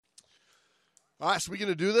All right, so we going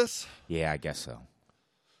to do this? Yeah, I guess so.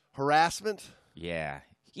 Harassment? Yeah.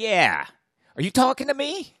 Yeah. Are you talking to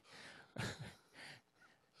me? What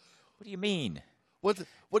do you mean? What do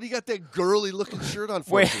you got that girly looking shirt on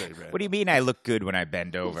for today, Brad? What do you mean I look good when I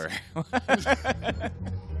bend over?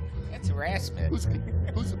 That's harassment. Who's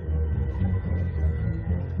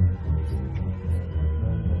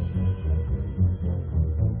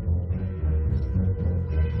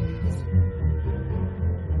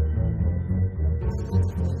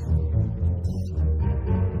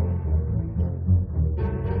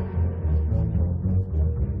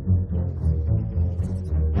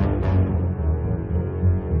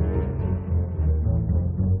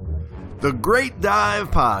The Great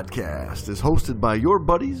Dive Podcast is hosted by your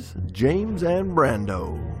buddies, James and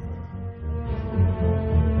Brando.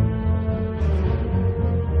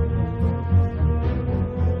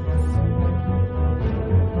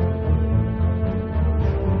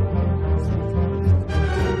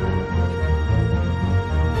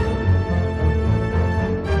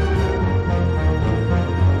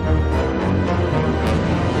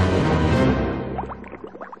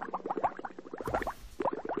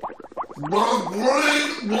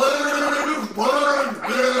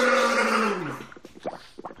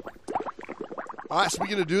 All right, so we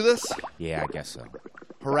going to do this? Yeah, I guess so.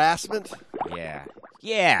 Harassment? Yeah.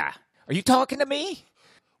 Yeah. Are you talking to me?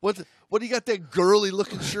 What do you got that girly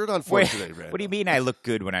looking shirt on for today, Brad? What do you mean I look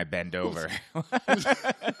good when I bend over?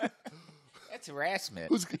 That's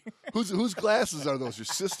harassment. Whose glasses are those? Your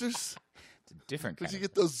sister's? It's a different kind Did you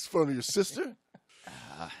get those from your sister?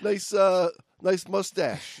 Nice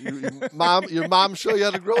mustache. Your mom show you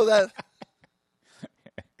how to grow that?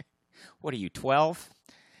 What are you, 12?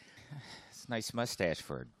 It's a nice mustache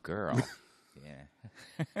for a girl.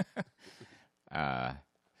 Yeah.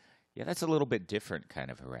 Yeah, that's a little bit different kind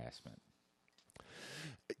of harassment.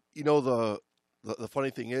 You know, the funny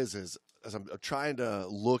thing is as I'm trying to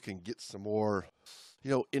look and get some more,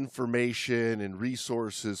 information and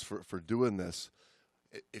resources for doing this,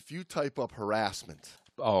 if you type up harassment.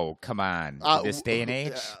 Oh, come on. This day and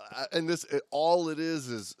age? And all it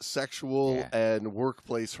is sexual and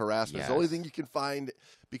workplace harassment. Yes. It's the only thing you can find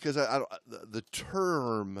because the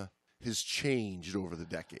term has changed over the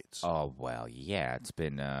decades. Oh, well, yeah, it's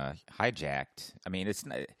been hijacked. I mean,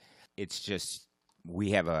 it's just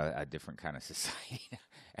we have a different kind of society.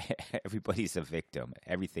 Everybody's a victim.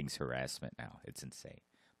 Everything's harassment now. It's insane.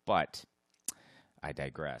 But I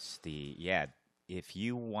digress. If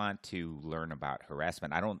you want to learn about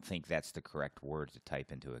harassment, I don't think that's the correct word to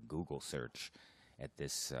type into a Google search at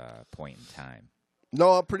this point in time.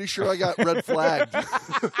 No, I'm pretty sure I got red flagged.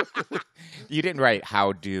 You didn't write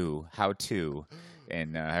how to,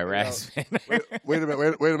 and harassment. Wait a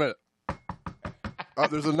minute. Oh,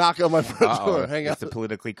 there's a knock on my front door. Hang on. It's the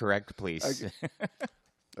politically correct, please.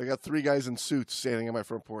 I got 3 guys in suits standing on my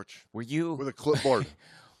front porch. Were you with a clipboard?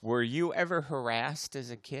 Were you ever harassed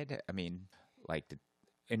as a kid? I mean,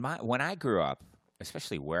 when I grew up,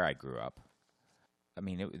 especially where I grew up, I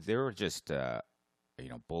mean, there were just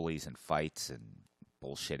bullies and fights and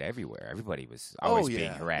bullshit everywhere. Everybody was always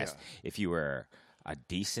being harassed. Yeah. If you were a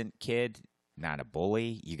decent kid, not a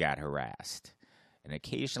bully, you got harassed. And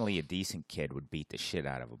occasionally, a decent kid would beat the shit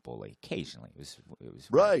out of a bully. Occasionally, it was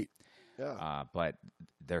right. Yeah. But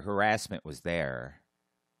the harassment was there.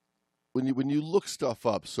 When you look stuff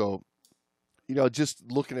up, so just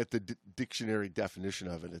looking at the dictionary definition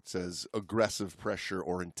of it, it says aggressive pressure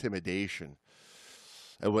or intimidation.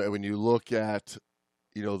 And when you look at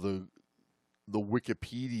the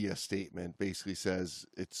Wikipedia statement, basically says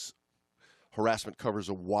it's harassment covers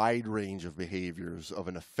a wide range of behaviors of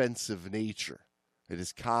an offensive nature. It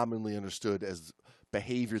is commonly understood as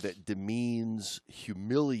behavior that demeans,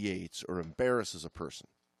 humiliates, or embarrasses a person.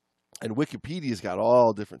 And Wikipedia's got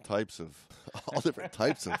all different types of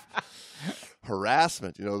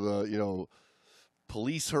harassment.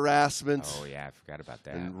 Police harassment. Oh yeah, I forgot about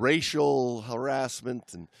that. And racial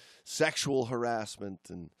harassment and sexual harassment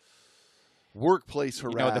and workplace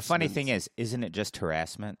harassment. The funny thing is, isn't it just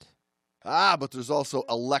harassment? But there's also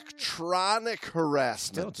electronic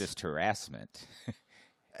harassment. Still just harassment.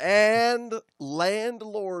 And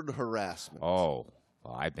landlord harassment. Oh,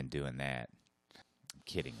 well, I've been doing that. I'm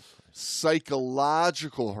kidding.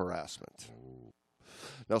 Psychological harassment.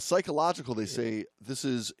 Now, psychological, they say this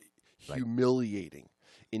is humiliating,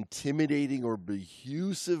 intimidating, or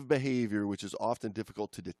abusive behavior, which is often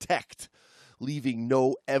difficult to detect, leaving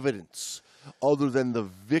no evidence other than the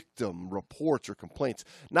victim reports or complaints.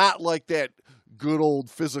 Not like that good old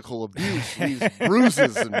physical abuse leaves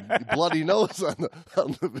bruises and bloody nose on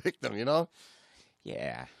the victim,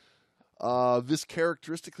 Yeah. This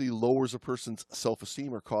characteristically lowers a person's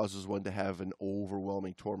self-esteem or causes one to have an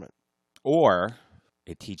overwhelming torment. Or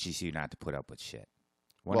it teaches you not to put up with shit.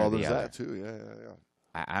 One or the there's other. that too. Yeah.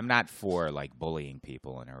 I'm not for like bullying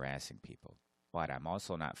people and harassing people, but I'm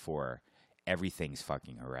also not for everything's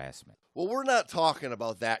fucking harassment. Well, we're not talking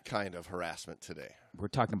about that kind of harassment today. We're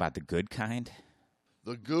talking about the good kind.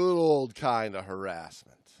 The good old kind of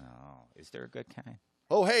harassment. Oh, is there a good kind?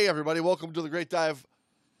 Oh, hey, everybody. Welcome to the Great Dive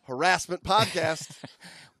Harassment Podcast.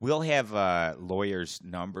 We'll have lawyers'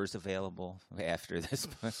 numbers available after this.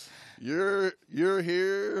 You're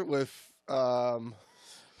here with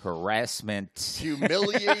harassment,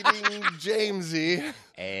 humiliating Jamesy,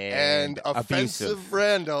 and offensive abusive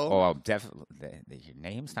Brando. Oh, definitely. Your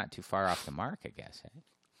name's not too far off the mark, I guess. Eh?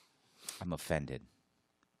 I'm offended.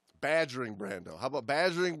 Badgering Brando. How about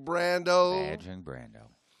badgering Brando? Badgering Brando.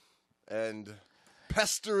 And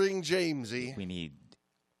pestering Jamesy. We need,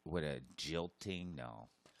 what, a jilting? No.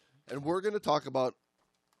 And we're going to talk about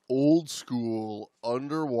old school,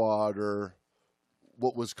 underwater,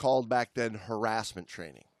 what was called back then harassment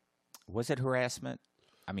training. Was it harassment?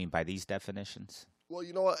 I mean, by these definitions? Well,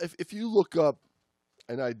 you know what? If you look up,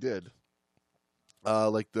 and I did,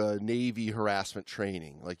 like the Navy harassment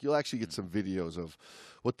training, like you'll actually get some videos of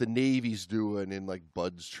what the Navy's doing in like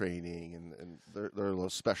BUDS training and their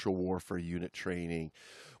special warfare unit training.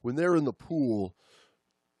 When they're in the pool,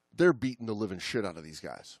 they're beating the living shit out of these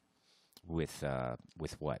guys. With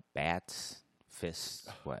what? Bats? Fists?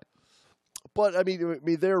 What? But, I mean,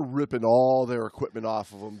 they're ripping all their equipment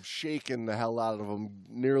off of them, shaking the hell out of them,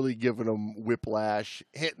 nearly giving them whiplash,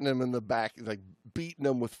 hitting them in the back, like beating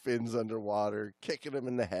them with fins underwater, kicking them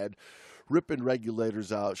in the head, ripping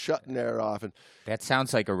regulators out, shutting air off. And that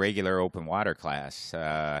sounds like a regular open water class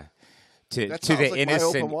to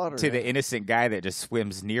the innocent guy that just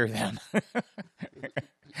swims near them.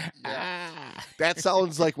 That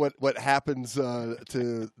sounds like what happens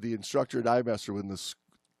to the instructor at iMaster when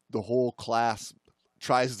the whole class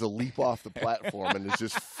tries to leap off the platform and is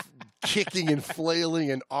just kicking and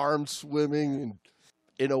flailing and arm swimming. And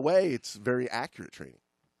in a way, it's very accurate training.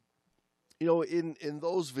 You know, in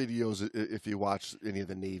those videos, if you watch any of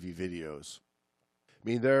the Navy videos, I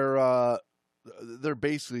mean, they're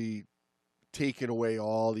basically taking away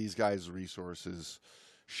all these guys' resources,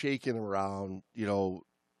 shaking them around, you know,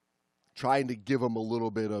 trying to give them a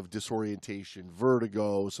little bit of disorientation,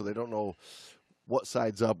 vertigo, so they don't know what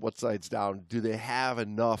side's up, what side's down. Do they have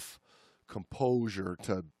enough composure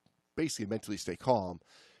to basically mentally stay calm,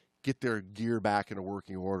 get their gear back in a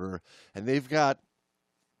working order? And they've got,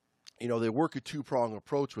 you know, they work a two-prong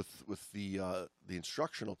approach with the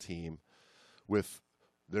instructional team.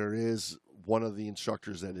 There is one of the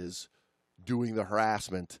instructors that is doing the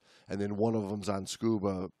harassment, and then one of them's on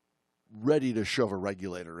scuba, ready to shove a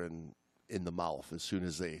regulator in the mouth as soon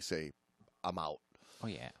as they say, "I'm out." Oh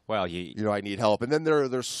yeah. Well, you know, I need help. And then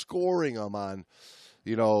they're scoring them on,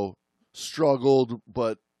 you know, struggled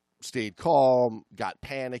but stayed calm, got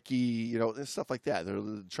panicky, you know, and stuff like that. They're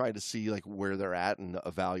trying to see like where they're at and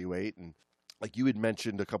evaluate. And like you had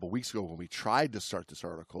mentioned a couple weeks ago when we tried to start this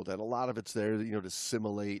article, that a lot of it's there, you know, to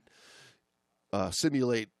simulate, you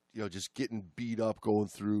know, just getting beat up, going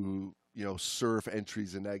through, you know, surf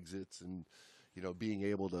entries and exits, and you know, being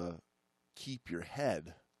able to keep your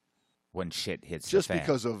head when shit hits just the fan.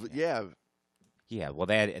 Because of yeah. Well,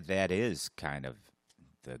 that is kind of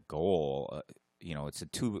the goal. You know, it's a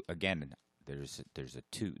two. Again, there's a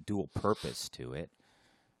dual purpose to it.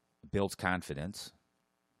 It builds confidence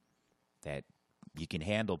that you can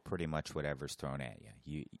handle pretty much whatever's thrown at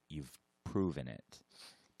you. You've proven it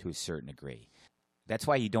to a certain degree. That's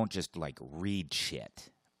why you don't just like read shit,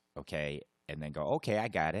 okay, and then go, okay, I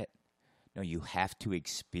got it. No, you have to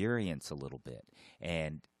experience a little bit,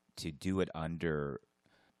 and to do it under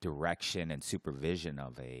direction and supervision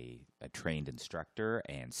of a trained instructor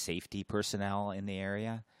and safety personnel in the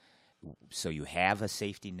area. So you have a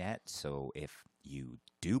safety net. So if you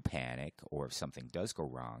do panic or if something does go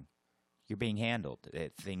wrong, you're being handled.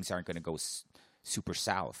 Things aren't going to go super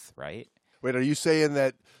south, right? Wait, are you saying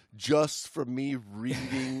that just from me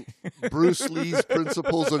reading Bruce Lee's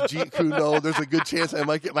Principles of Jeet Kune Do, there's a good chance I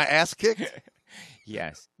might get my ass kicked?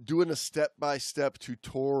 Yes. Doing a step-by-step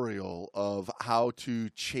tutorial of how to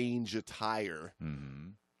change a tire,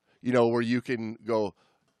 you know, where you can go,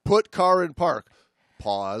 put car in park,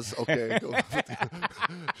 pause, okay, go,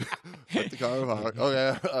 put the car in park,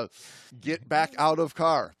 okay, get back out of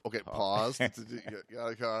car, okay, pause, get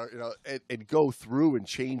out of car, you know, and go through and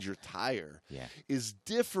change your tire is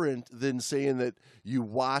different than saying that you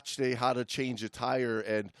watched how to change a tire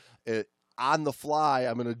and on the fly,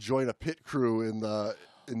 I'm going to join a pit crew in the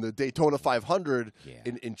in the Daytona 500 Yeah.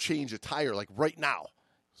 and change a tire like right now.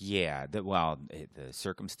 Yeah, the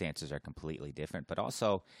circumstances are completely different, but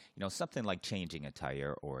also, something like changing a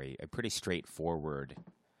tire or a pretty straightforward,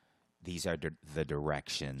 these are the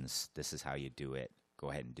directions, this is how you do it, go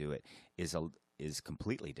ahead and do it, is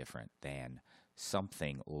completely different than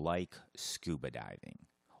something like scuba diving,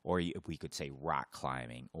 or we could say rock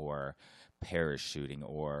climbing or parachuting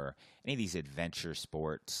or any of these adventure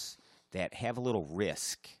sports that have a little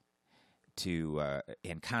risk to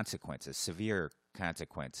and consequences, severe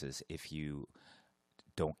consequences if you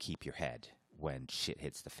don't keep your head when shit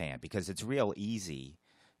hits the fan, because it's real easy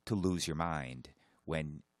to lose your mind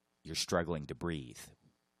when you're struggling to breathe.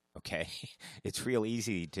 Okay, it's real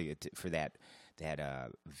easy for that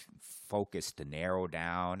focus to narrow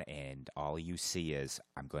down, and all you see is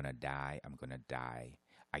I'm gonna die.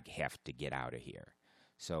 I have to get out of here.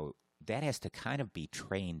 So that has to kind of be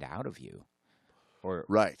trained out of you, or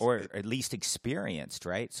Right. or at least experienced,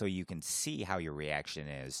 right? So you can see how your reaction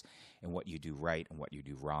is and what you do right and what you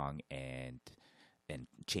do wrong, and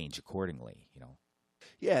change accordingly.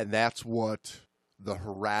 Yeah, and that's what the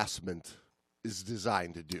harassment is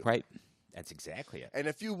designed to do. Right. That's exactly it. And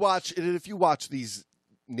if you watch these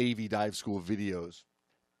Navy dive school videos,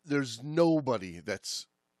 there's nobody that's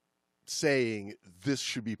saying this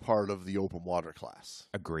should be part of the open water class.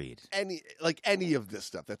 Agreed. Any of this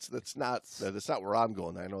stuff. That's not where I'm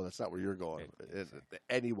going. I know that's not where you're going. Exactly.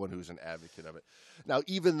 Anyone who's an advocate of it. Now,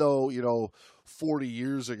 even though 40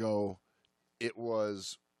 years ago, it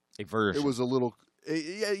was A version. it was a little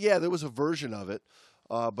yeah there was a version of it,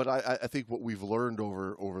 but I think what we've learned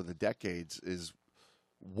over the decades is,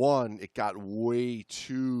 one, it got way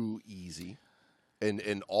too easy.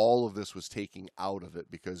 And all of this was taking out of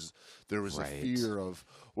it because there was a fear of,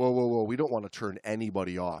 whoa, we don't want to turn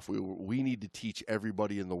anybody off. We need to teach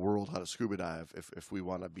everybody in the world how to scuba dive if we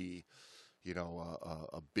want to be,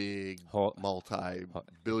 a big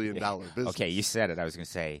multi-billion-dollar business. Okay, you said it. I was going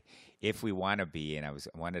to say, if we want to be, and I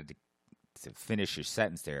wanted to finish your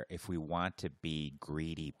sentence there, if we want to be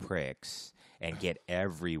greedy pricks and get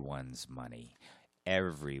everyone's money,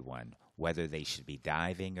 everyone, whether they should be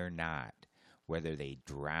diving or not, whether they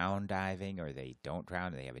drown diving or they don't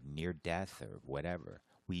drown, they have a near death or whatever,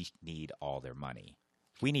 we need all their money.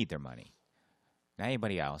 We need their money. Not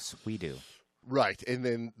anybody else. We do. Right. And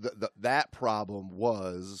then that problem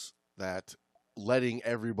was that letting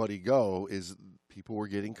everybody go is people were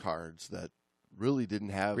getting cards that really didn't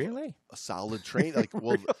have a solid train. Like,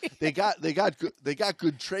 well, they got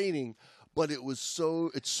good training, but it's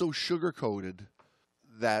so sugar coated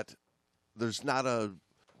that there's not a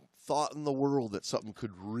thought in the world that something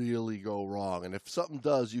could really go wrong. And if something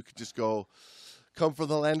does, you could just go, come from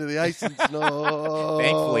the land of the ice and snow.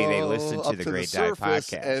 Thankfully, they listen to the Great Dive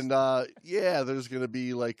podcast. And there's going to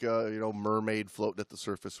be like a mermaid floating at the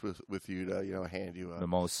surface with you to hand you a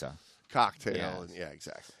mimosa cocktail. Yes. And yeah,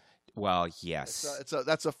 exactly. Well, yes,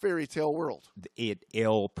 that's a fairy tale world. It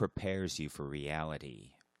ill prepares you for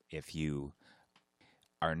reality if you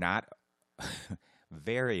are not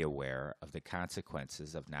very aware of the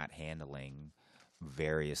consequences of not handling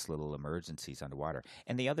various little emergencies underwater.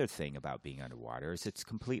 And the other thing about being underwater is it's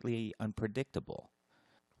completely unpredictable,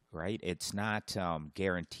 right? It's not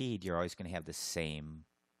guaranteed you're always going to have the same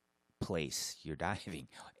place you're diving,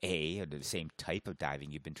 or the same type of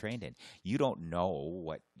diving you've been trained in. You don't know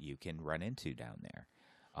what you can run into down there.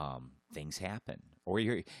 Things happen. Or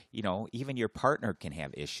even your partner can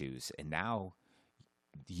have issues, and now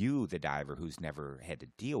you, the diver who's never had to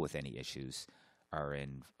deal with any issues, are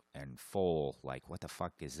in full, like, what the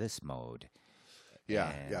fuck is this mode?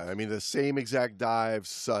 Yeah. I mean, the same exact dive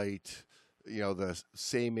site, the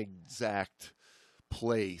same exact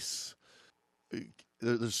place.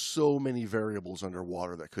 There's so many variables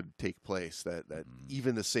underwater that could take place that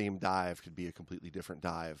even the same dive could be a completely different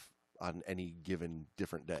dive on any given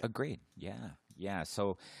different day. Agreed. Yeah.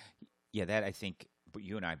 So, that I think, but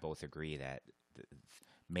you and I both agree that the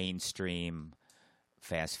mainstream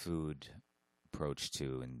fast food approach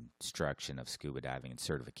to instruction of scuba diving and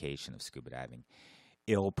certification of scuba diving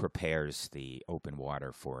ill prepares the open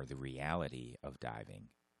water for the reality of diving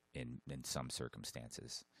in some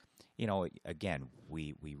circumstances. Again,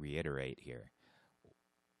 we reiterate here,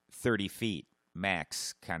 30 feet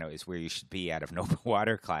max kind of is where you should be out of an open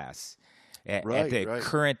water class at the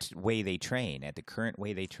current way they train.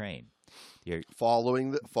 You're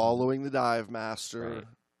following the dive master,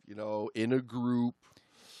 in a group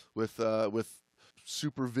with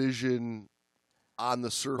supervision on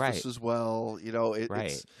the surface as well.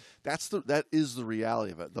 That is the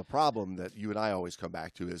reality of it. The problem that you and I always come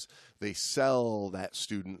back to is they sell that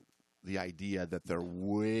student the idea that they're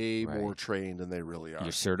way Right. more trained than they really are.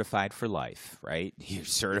 You're certified for life, right? You're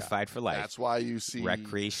certified for life. That's why you see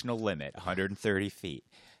Recreational limit, 130 feet.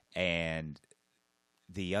 And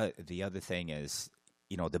the other thing is,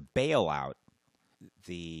 the bailout,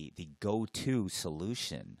 the go-to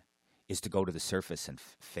solution is to go to the surface and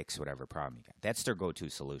fix whatever problem you got. That's their go-to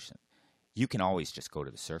solution. You can always just go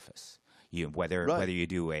to the surface. Whether you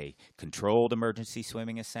do a controlled emergency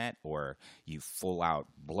swimming ascent or you full out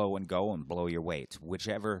blow and go and blow your weights,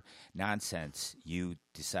 whichever nonsense you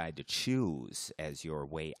decide to choose as your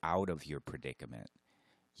way out of your predicament,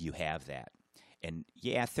 you have that. And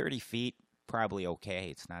 30 feet probably okay.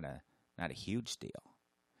 It's not a huge deal.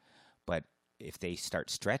 But if they start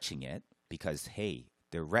stretching it, because hey,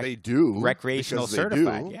 they do recreational because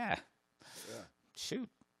certified, they do. yeah. Shoot,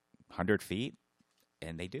 100 feet.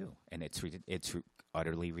 And they do, and it's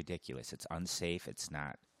utterly ridiculous. It's unsafe. It's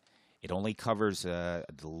not. It only covers the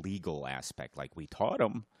legal aspect, like we taught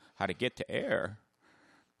them how to get to air.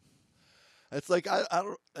 It's like I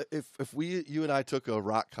don't. If you and I took a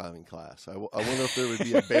rock climbing class, I wonder if there would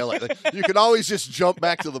be a bailout. Like, you can always just jump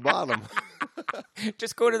back to the bottom.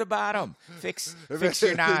 Just go to the bottom. Fix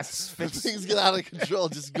your knots. If things get out of control,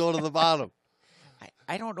 just go to the bottom.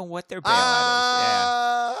 I don't know what their bailout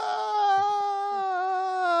is. Yeah.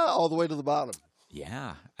 All the way to the bottom.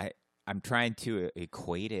 Yeah, I'm trying to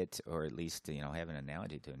equate it, or at least have an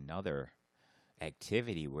analogy to another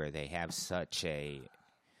activity where they have such a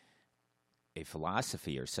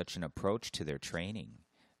philosophy or such an approach to their training.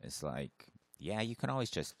 It's like, you can always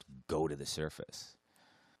just go to the surface.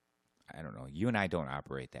 I don't know. You and I don't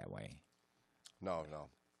operate that way. No.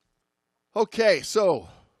 Okay, so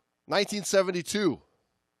 1972.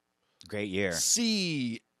 Great year.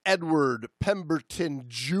 C. Edward Pemberton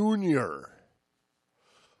Jr.,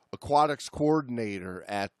 aquatics coordinator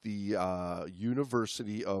at the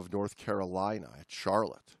University of North Carolina at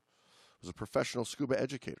Charlotte, was a professional scuba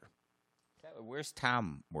educator. Where's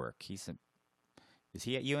Tom work? Is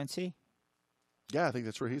he at UNC? Yeah, I think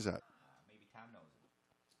that's where he's at. Maybe Tom knows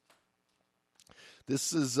him.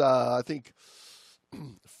 This is, I think,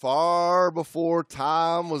 far before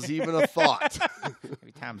Tom was even a thought.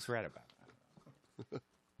 Maybe Tom's read about it.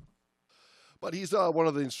 But he's one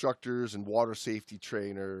of the instructors and water safety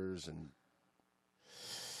trainers. And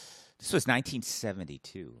this was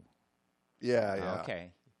 1972. Yeah.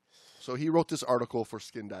 Okay. So he wrote this article for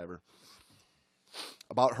Skin Diver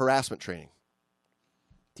about harassment training.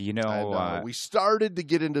 Do you know? And, we started to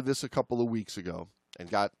get into this a couple of weeks ago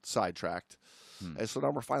and got sidetracked. And so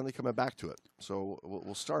now we're finally coming back to it. So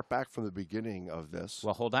we'll start back from the beginning of this.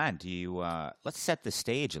 Well, hold on. Do you? Let's set the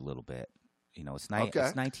stage a little bit. It's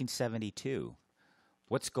 1972.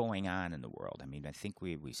 What's going on in the world? I mean, I think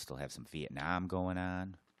we still have some Vietnam going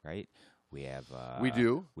on, right? We have we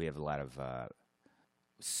do. We have a lot of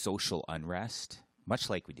social unrest, much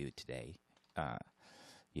like we do today.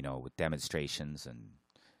 With demonstrations and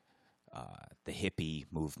the hippie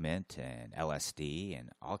movement and LSD and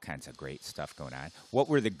all kinds of great stuff going on. What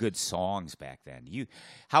were the good songs back then?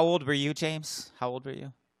 How old were you, James? How old were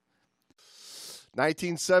you?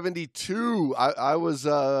 1972. I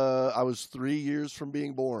was 3 years from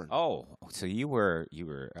being born. Oh, so you were.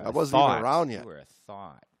 I wasn't even around yet. You were a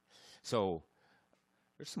thought. So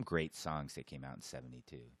there's some great songs that came out in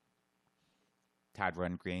 '72. Todd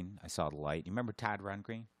Rundgren, I Saw the Light. You remember Todd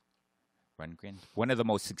Rundgren? One of the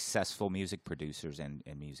most successful music producers and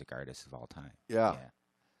music artists of all time. Yeah.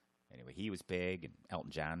 Anyway, he was big, and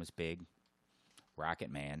Elton John was big.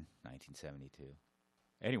 Rocket Man, 1972.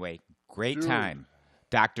 Anyway, great time.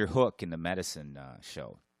 Dr. Hook in the medicine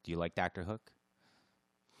show. Do you like Dr. Hook?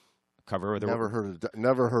 Cover of the Never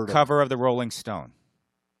heard of cover of the Rolling Stone.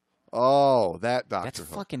 Oh, that Dr. That's Hook.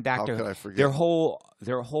 fucking Dr. How could Hook. I forget?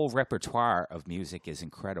 Their whole repertoire of music is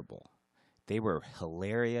incredible. They were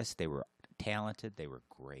hilarious. They were talented. They were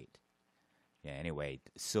great. Yeah. Anyway,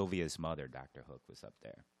 Sylvia's mother, Dr. Hook, was up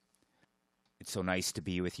there. It's So Nice to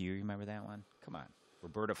Be With You. Remember that one? Come on,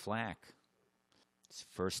 Roberta Flack. It's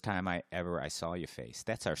the first time I saw your face.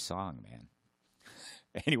 That's our song, man.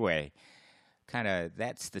 Anyway,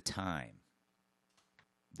 that's the time.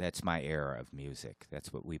 That's my era of music.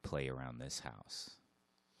 That's what we play around this house.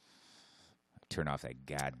 Turn off that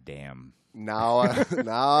goddamn. Now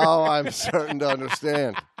I'm starting to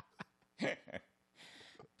understand.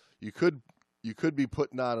 You could be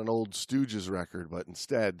putting on an old Stooges record, but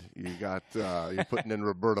instead you're putting in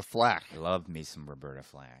Roberta Flack. I love me some Roberta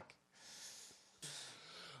Flack.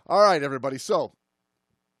 All right, everybody. So,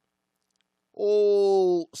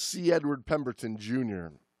 old C. Edward Pemberton Jr.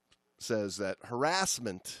 says that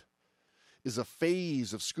harassment is a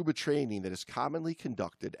phase of scuba training that is commonly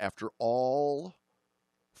conducted after all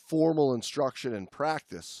formal instruction and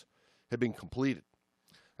practice have been completed.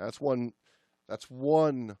 That's one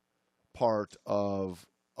part of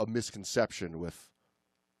a misconception with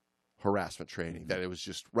harassment training, that it was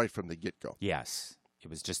just right from the get-go. Yes. It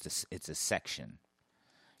was just it's a section.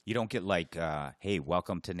 You don't get like, hey,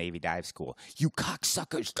 welcome to Navy Dive School. You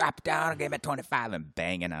cocksuckers, drop down, give me 25, and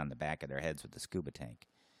banging on the back of their heads with the scuba tank.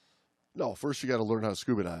 No, first you got to learn how to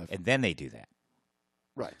scuba dive. And then they do that.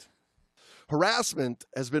 Right. Harassment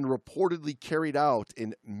has been reportedly carried out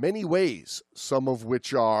in many ways, some of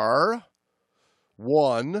which are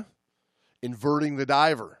 1, inverting the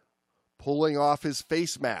diver, pulling off his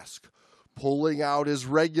face mask, pulling out his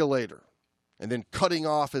regulator, and then cutting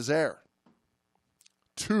off his air.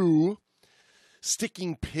 2,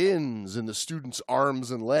 sticking pins in the student's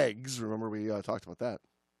arms and legs. Remember we talked about that.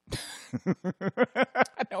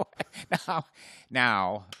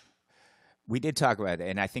 Now, we did talk about it,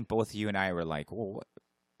 and I think both you and I were like, well,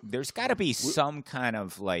 there's got to be some kind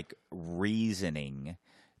of like reasoning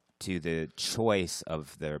to the choice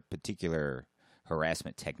of the particular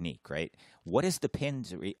harassment technique, right? What is the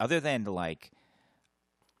pins, other than like,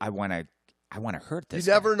 I want to hurt this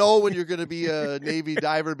You never guy. know when you're going to be a Navy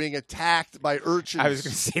diver being attacked by urchins. I was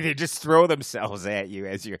going to say, they just throw themselves at you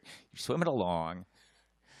as you're swimming along.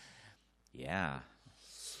 Yeah.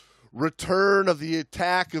 Return of the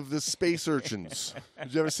Attack of the Space Urchins.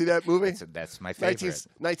 Did you ever see that movie? That's my favorite.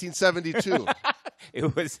 1972.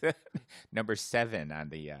 It was number 7 on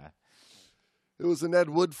the It was an Ed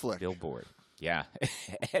Wood flick. billboard. Yeah.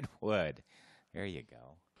 Ed Wood. There you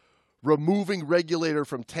go. Removing regulator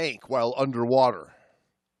from tank while underwater.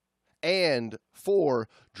 And 4,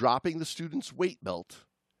 dropping the student's weight belt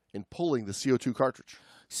and pulling the CO2 cartridge.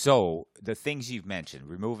 So the things you've mentioned,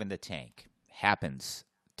 removing the tank, happens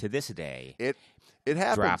to this day. It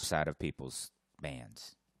happens. Drops out of people's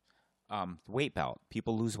bands. Weight belt.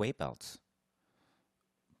 People lose weight belts.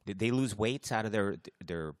 They lose weights out of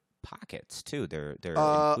their pockets too. Their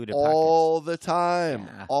included all pockets. the time.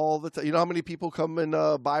 Yeah. All the time. You know how many people come and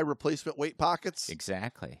buy replacement weight pockets?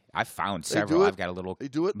 Exactly. I found several. I've got a little. They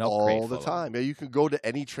do it milk crate all the full of time. Yeah, you can go to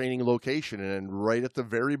any training location, and right at the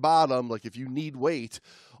very bottom, like if you need weight,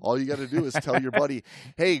 all you got to do is tell your buddy,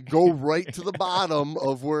 "Hey, go right to the bottom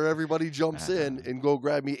of where everybody jumps in and go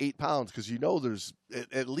grab me 8 pounds," because you know there's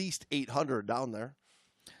at least 800 down there.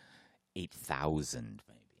 8,000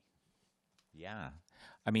 maybe. Yeah.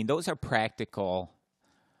 I mean, those are practical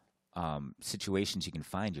situations you can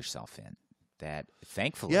find yourself in that,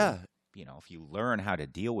 thankfully, if you learn how to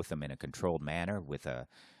deal with them in a controlled manner with a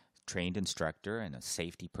trained instructor and a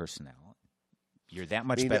safety personnel, you're that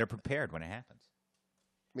much better prepared when it happens.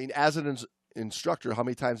 I mean, as an instructor, how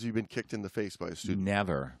many times have you been kicked in the face by a student?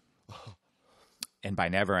 Never. And by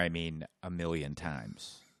never, I mean a million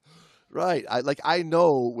times. Right. I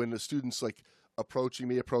know when the student's like approaching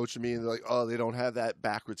me, and they're like, "Oh, they don't have that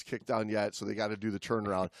backwards kick down yet, so they got to do the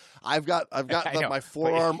turnaround." I've got my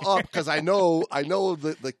forearm up because I know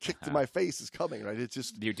the kick to my face is coming. Right. It's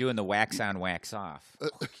just you're doing the wax on, wax off.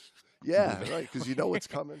 Yeah, right. Because you know it's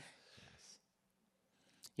coming.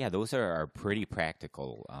 Yeah, those are pretty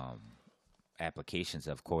practical applications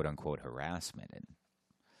of quote unquote harassment. And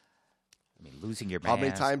I mean, losing your mask.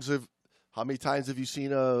 How many times have you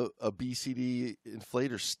seen a BCD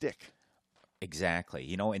inflator stick?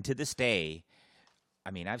 Exactly. And to this day,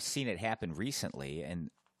 I mean, I've seen it happen recently,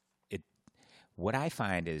 and what I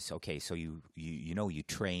find is, okay, so you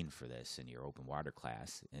train for this in your open water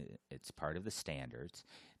class. It's part of the standards.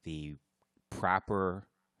 The proper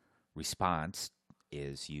response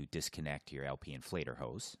is you disconnect your LP inflator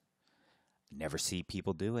hose. Never see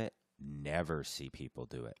people do it.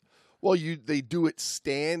 Well, they do it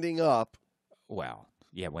standing up. Well,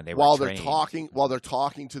 yeah, when they while were they're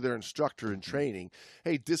talking to their instructor in training.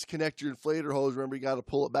 Hey, disconnect your inflator hose. Remember, you got to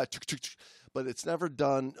pull it back. But it's never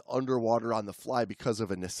done underwater on the fly because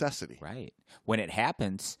of a necessity. Right. When it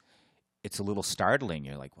happens, it's a little startling.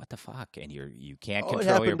 You're like, "What the fuck?" And you can't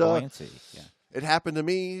control your buoyancy. Yeah. It happened to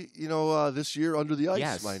me, this year under the ice.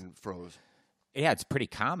 Yes. Mine froze. Yeah, it's pretty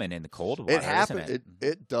common in the cold water. It happened. Isn't it?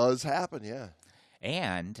 It does happen. Yeah.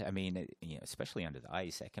 And I mean, especially under the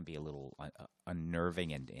ice, that can be a little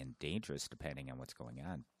unnerving and dangerous depending on what's going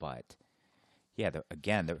on. But yeah,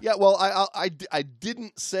 yeah. Well, I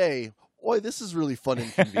didn't say, "Boy, this is really fun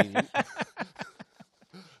and convenient."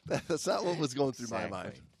 That's not what was going through my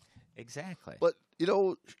mind. Exactly. But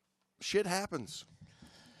shit happens.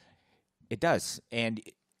 It does, and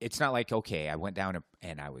it's not like, okay, I went down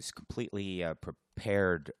and I was completely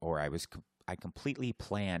prepared, or I I completely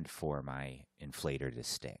planned for my inflator to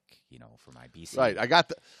stick, for my BC. Right. I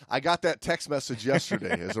got that text message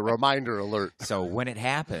yesterday as a reminder alert. So when it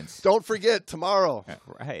happens, Don't forget tomorrow.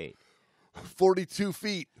 Right. 42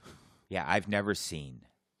 feet. Yeah, I've never seen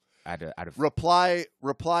out of reply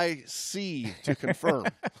C to confirm.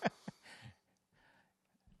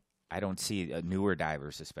 I don't see newer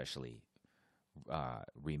divers, especially,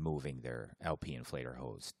 removing their LP inflator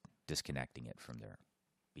hose, disconnecting it from their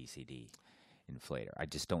BCD inflator. I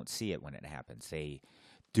just don't see it when it happens. They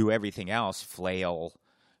do everything else, flail,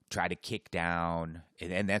 try to kick down,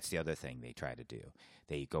 and that's the other thing they try to do.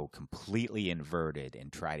 They go completely inverted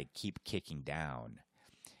and try to keep kicking down.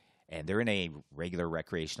 And they're in a regular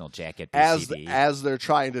recreational jacket BCD. As they're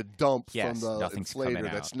trying to dump Yes, from the nothing's inflator coming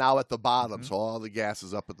that's out. now at the bottom, so all the gas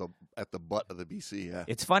is up at the butt of the BC. Yeah.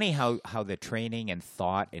 It's funny how the training and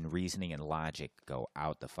thought and reasoning and logic go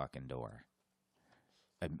out the fucking door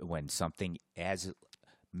when something as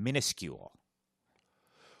minuscule.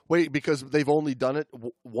 Wait, because they've only done it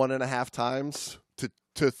 1.5 times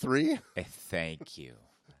to 3? Thank you.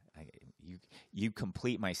 You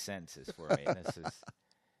complete my sentences for me.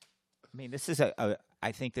 This is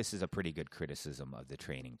I think this is a pretty good criticism of the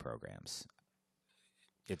training programs.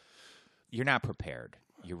 You're not prepared.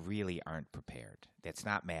 You really aren't prepared. That's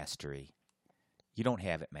not mastery. You don't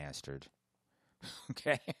have it mastered.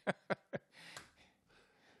 Okay?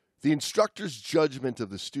 The instructor's judgment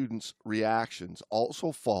of the student's reactions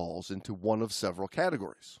also falls into one of several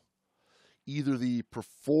categories. Either the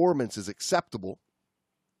performance is acceptable,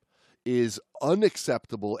 is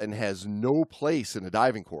unacceptable, and has no place in a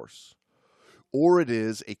diving course, or it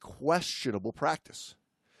is a questionable practice,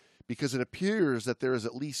 because it appears that there is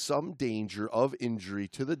at least some danger of injury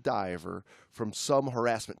to the diver from some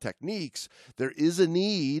harassment techniques. There is a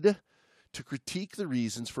need to critique the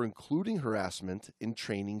reasons for including harassment in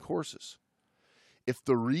training courses. If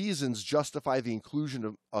the reasons justify the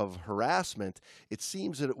inclusion of harassment, it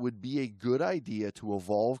seems that it would be a good idea to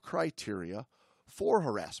evolve criteria for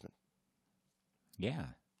harassment. Yeah.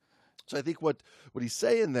 So I think what he's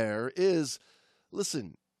saying there is,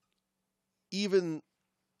 listen, even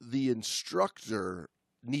the instructor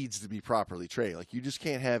needs to be properly trained. Like, you just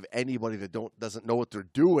can't have anybody that doesn't know what they're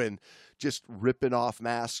doing just ripping off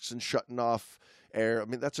masks and shutting off air. I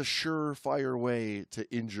mean, that's a surefire way to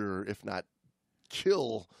injure, if not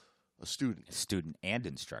kill, a student. Student and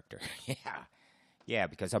instructor. Yeah. Yeah,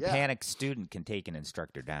 because a panicked student can take an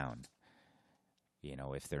instructor down.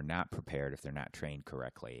 If they're not prepared, if they're not trained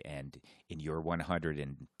correctly. And in your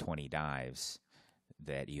 120 dives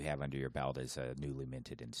that you have under your belt as a newly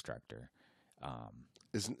minted instructor,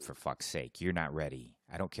 for fuck's sake, you're not ready.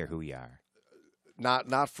 I don't care who you are.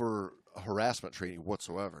 Not for harassment training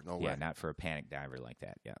whatsoever. No way. Yeah, not for a panic diver like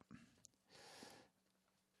that. Yeah.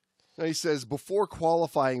 Now he says, before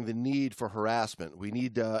qualifying the need for harassment, we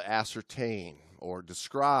need to ascertain or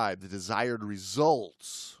describe the desired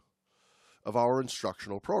results of our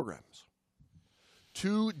instructional programs.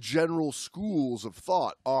 2 general schools of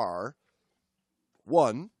thought are,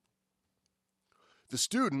 1, the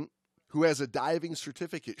student who has a diving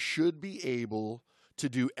certificate should be able to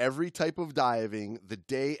do every type of diving the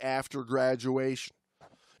day after graduation,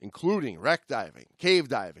 including wreck diving, cave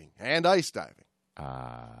diving, and ice diving. Hang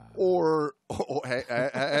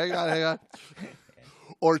on.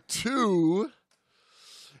 Or 2,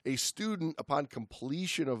 a student, upon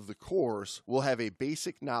completion of the course, will have a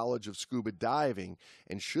basic knowledge of scuba diving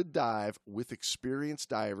and should dive with experienced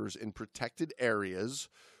divers in protected areas,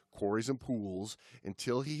 quarries and pools,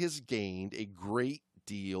 until he has gained a great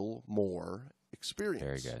deal more experience.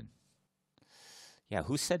 Very good. Yeah,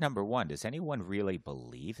 who said number 1? Does anyone really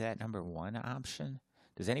believe that number 1 option?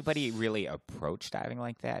 Does anybody really approach diving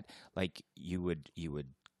like that? Like you would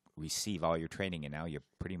receive all your training and now you're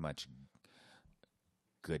pretty much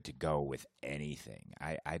good to go with anything.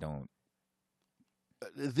 I don't.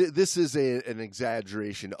 This is an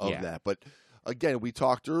exaggeration of that, but again, we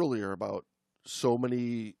talked earlier about so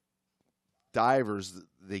many divers,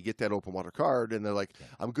 they get that open water card and they're like,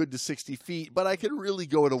 I'm good to 60 feet, but I can really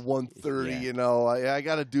go to 130. I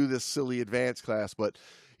got to do this silly advanced class, but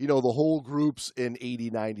the whole group's in 80,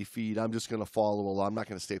 90 feet. I'm just going to follow along. I'm not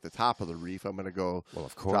going to stay at the top of the reef. I'm going to go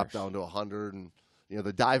drop down to 100, and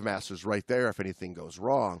the dive master's right there if anything goes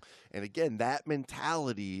wrong. And again, that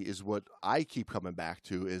mentality is what I keep coming back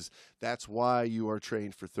to, is that's why you are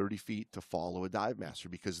trained for 30 feet to follow a dive master,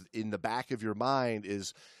 because in the back of your mind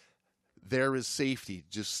is there is safety.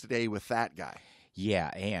 Just stay with that guy. Yeah,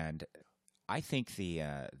 and I think the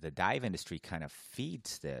dive industry kind of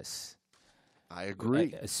feeds this. I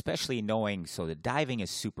agree. Especially knowing, so the diving is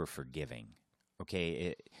super forgiving.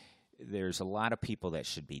 Okay, there's a lot of people that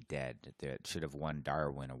should be dead, that should have won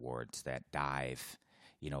Darwin Awards, that dive.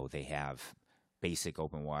 They have basic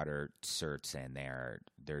open water certs, and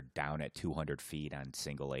they're down at 200 feet on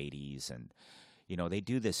single 80s, and they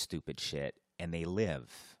do this stupid shit and they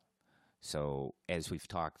live. So as we've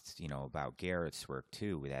talked, about Garrett's work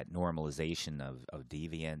too, that normalization of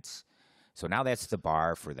deviance. So now that's the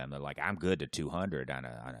bar for them. They're like, I'm good to 200 on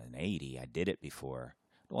an 80. I did it before.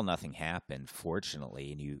 Well, nothing happened,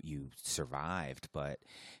 fortunately, and you survived. But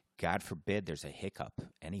God forbid there's a hiccup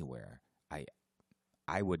anywhere.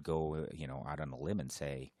 I would go, out on a limb and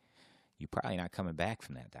say, you're probably not coming back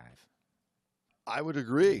from that dive. I would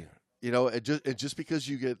agree. Just because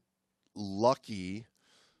you get lucky,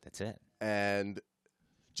 that's it. And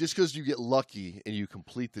just because you get lucky and you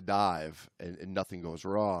complete the dive and nothing goes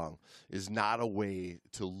wrong is not a way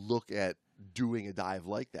to look at doing a dive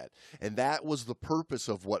like that. And that was the purpose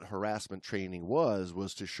of what harassment training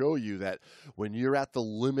was to show you that when you're at the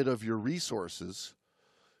limit of your resources,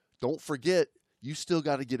 don't forget, you still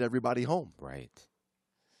got to get everybody home. Right.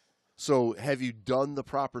 So have you done the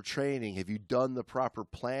proper training? Have you done the proper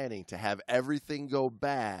planning to have everything go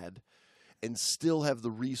bad and still have the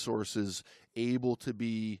resources able to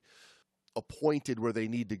be appointed where they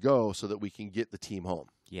need to go so that we can get the team home?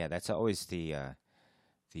 Yeah, that's always the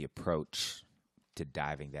approach to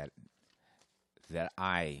diving that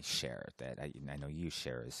I share, that I know you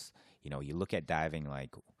share, is, you look at diving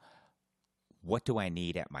like, what do I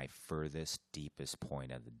need at my furthest, deepest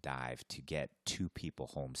point of the dive to get two people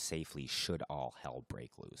home safely should all hell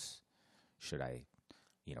break loose? Should I,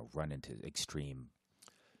 run into extreme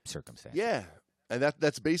circumstances? Yeah, and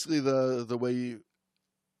that's basically the way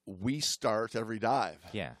we start every dive.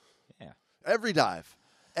 Yeah. Every dive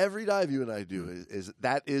you and I do is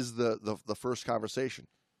the first conversation.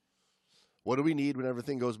 What do we need when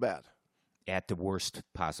everything goes bad? At the worst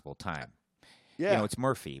possible time. Yeah. It's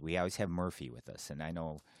Murphy. We always have Murphy with us, and I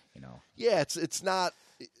know, Yeah, it's not,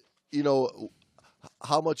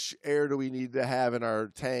 how much air do we need to have in our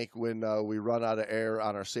tank when we run out of air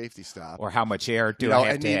on our safety stop? Or how much air do I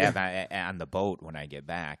have to have on the boat when I get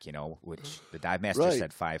back, which the dive master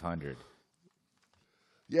said 500.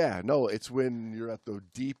 Yeah, no, it's when you're at the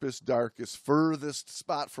deepest, darkest, furthest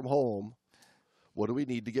spot from home. What do we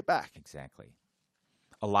need to get back? Exactly.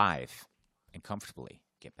 Alive and comfortably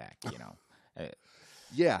get back,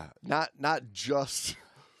 Yeah, not just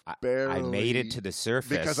barely. I made it to the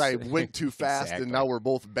surface. Because I went too fast Exactly. and now we're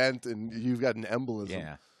both bent and you've got an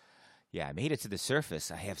embolism. Yeah, I made it to the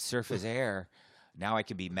surface. I have surface air. Now I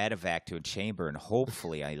can be medevaced to a chamber and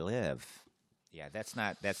hopefully I live. Yeah, that's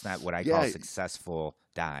not what I call a successful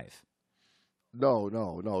dive.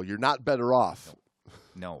 No. You're not better off.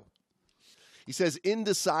 No. He says, in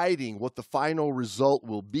deciding what the final result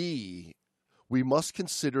will be, we must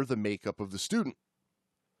consider the makeup of the student.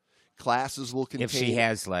 Classes will contain... If she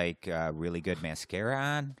has, really good mascara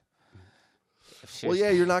on? Well,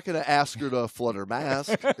 yeah, you're not going to ask her to flood her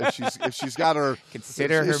mask. if she's got her...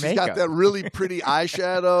 Consider her she's makeup. got that really pretty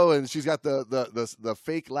eyeshadow and she's got the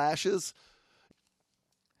fake lashes.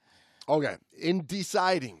 Okay, in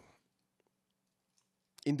deciding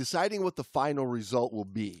what the final result will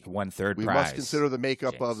be, 1/3 prize. We must consider the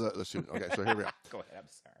makeup James. of the student. Okay, so here we are. Go ahead. I'm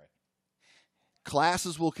sorry.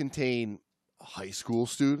 Classes will contain high school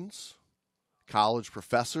students, college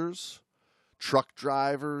professors, truck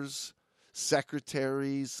drivers,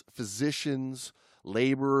 secretaries, physicians,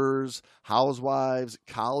 laborers, housewives,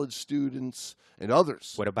 college students, and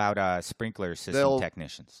others. What about sprinkler system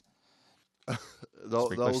technicians? Those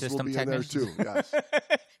will be in there too. Yes.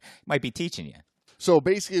 Might be teaching you. So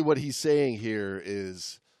basically what he's saying here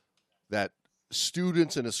is that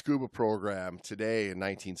students in a scuba program today in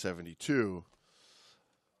 1972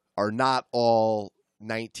 are not all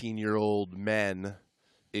 19-year-old men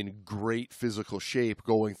in great physical shape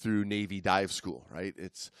going through Navy dive school, right?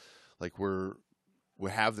 It's like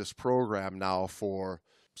we have this program now for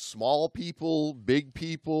small people, big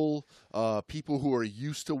people, people who are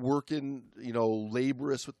used to working,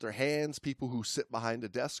 laborious with their hands, people who sit behind a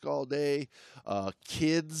desk all day,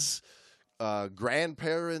 kids,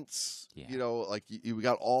 grandparents, we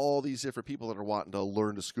got all these different people that are wanting to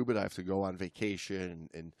learn to scuba dive to go on vacation.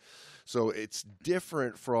 And so it's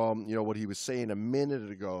different from, what he was saying a minute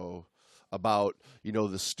ago about,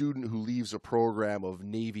 the student who leaves a program of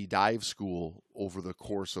Navy dive school over the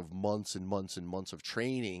course of months and months and months of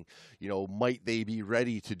training. Might they be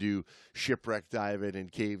ready to do shipwreck diving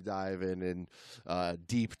and cave diving and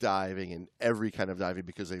deep diving and every kind of diving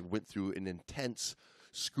because they went through an intense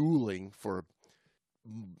schooling for,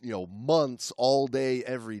 months, all day,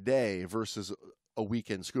 every day versus a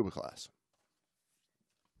weekend scuba class.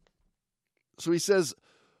 So he says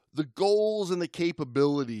the goals and the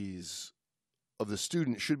capabilities of the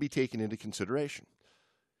student should be taken into consideration.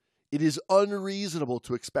 It is unreasonable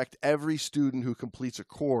to expect every student who completes a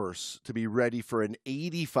course to be ready for an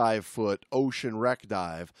 85-foot ocean wreck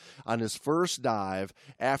dive on his first dive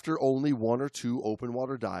after only 1 or 2 open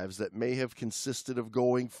water dives that may have consisted of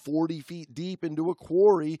going 40 feet deep into a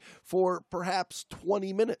quarry for perhaps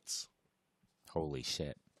 20 minutes. Holy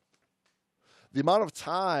shit. The amount of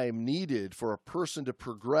time needed for a person to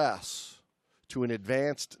progress to an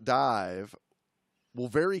advanced dive will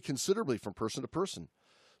vary considerably from person to person.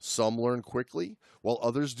 Some learn quickly, while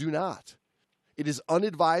others do not. It is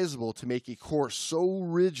unadvisable to make a course so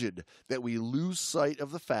rigid that we lose sight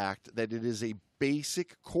of the fact that it is a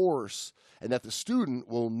basic course and that the student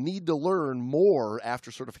will need to learn more after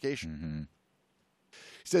certification. Mm-hmm.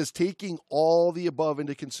 He says, taking all the above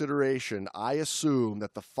into consideration, I assume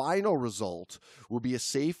that the final result will be a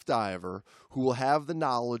safe diver who will have the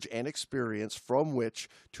knowledge and experience from which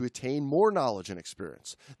to attain more knowledge and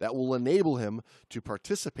experience that will enable him to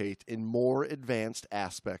participate in more advanced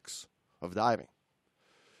aspects of diving.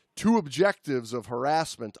 2 objectives of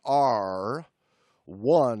harassment are,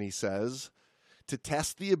 1, he says, to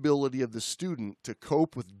test the ability of the student to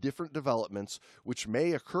cope with different developments which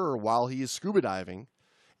may occur while he is scuba diving,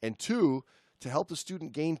 and 2, to help the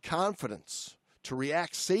student gain confidence to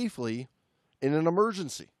react safely in an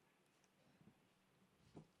emergency.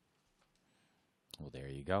 Well, there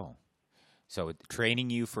you go. So training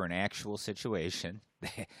you for an actual situation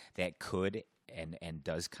that could and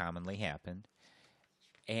does commonly happen,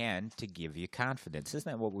 and to give you confidence.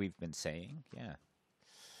 Isn't that what we've been saying? Yeah.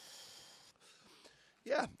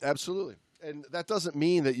 Yeah, absolutely. And that doesn't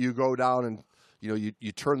mean that you go down and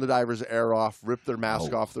you turn the diver's air off, rip their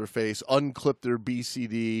mask off their face, unclip their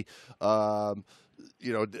BCD,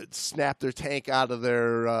 snap their tank out of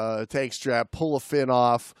their tank strap, pull a fin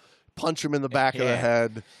off, punch them in the back of the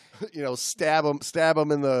head, stab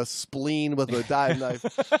them in the spleen with a dive knife.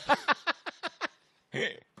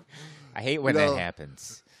 I hate when that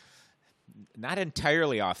happens. Not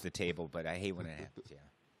entirely off the table, but I hate when it happens, yeah.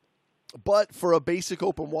 But for a basic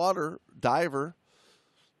open water diver,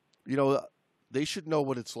 they should know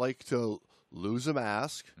what it's like to lose a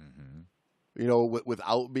mask,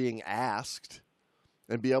 without being asked,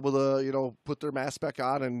 and be able to, put their mask back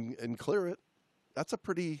on and clear it. That's a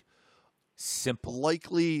pretty simple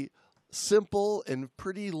and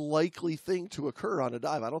pretty likely thing to occur on a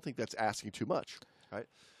dive. I don't think that's asking too much, right?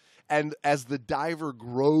 And as the diver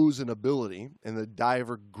grows in ability and the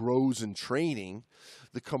diver grows in training,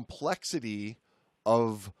 the complexity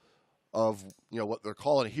of what they're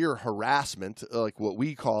calling here harassment, like what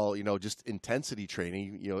we call just intensity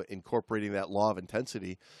training, incorporating that law of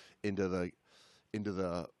intensity into the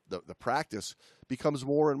practice becomes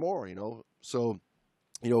more and more. So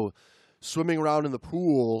swimming around in the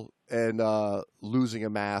pool and losing a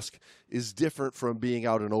mask is different from being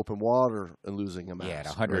out in open water and losing a mask. Yeah, at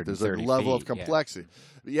 130 right? There's a level feet, of complexity.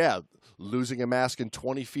 Yeah, losing a mask in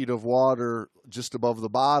 20 feet of water just above the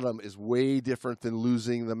bottom is way different than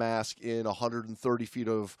losing the mask in 130 feet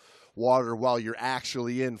of water while you're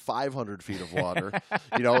actually in 500 feet of water.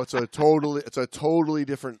 It's a totally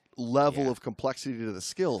different level of complexity to the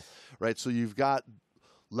skill, right? So you've got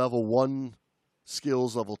level 1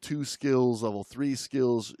 skills, level 2 skills, level 3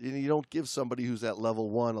 skills, and you don't give somebody who's at level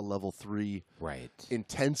 1 a level 3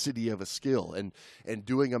 intensity of a skill. And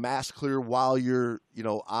doing a mask clear while you're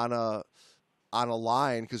on a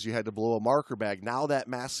line because you had to blow a marker bag, now that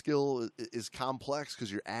mask skill is complex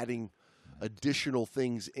because you're adding additional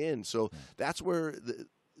things in. So that's where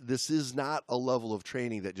this is not a level of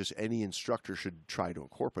training that just any instructor should try to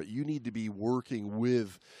incorporate. You need to be working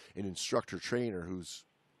with an instructor trainer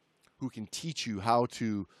who can teach you how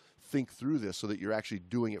to think through this so that you're actually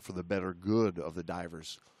doing it for the better good of the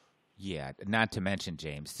divers. Yeah, not to mention,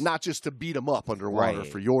 James. Not just to beat them up underwater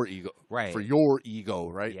for your ego. Right. For your ego,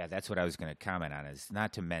 right? Yeah, that's what I was going to comment on, is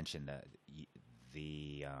not to mention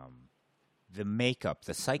the makeup,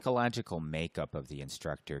 the psychological makeup of the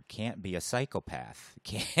instructor can't be a psychopath.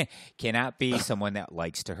 Cannot be someone that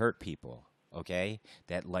likes to hurt people. Okay,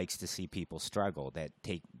 that likes to see people struggle, that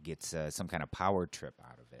gets some kind of power trip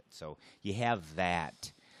out of it. So you have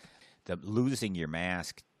that. The losing your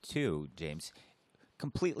mask too, James,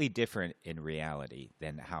 completely different in reality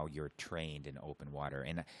than how you're trained in open water.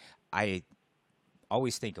 And I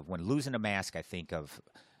always think of, when losing a mask, I think of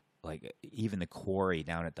like even the quarry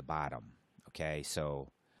down at the bottom. Okay, so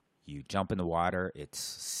you jump in the water, it's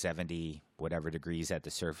 70 whatever degrees at the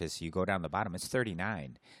surface. You go down the bottom, it's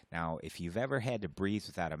 39. Now, if you've ever had to breathe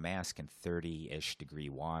without a mask in 30-ish degree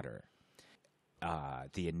water,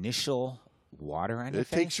 the initial water on your It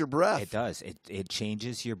face. takes your breath. It does. It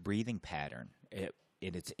changes your breathing pattern.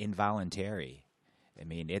 It's involuntary. I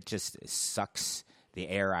mean, it just sucks the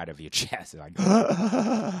air out of your chest. Like,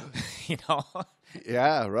 you know.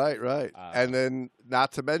 Yeah, right. And then,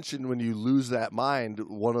 not to mention, when you lose that mind,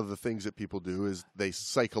 one of the things that people do is they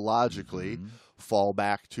psychologically fall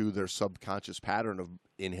back to their subconscious pattern of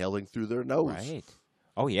inhaling through their nose. Right.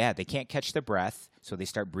 Oh, yeah. They can't catch their breath, so they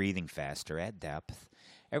start breathing faster at depth.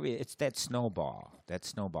 It's that snowball.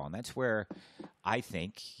 And that's where I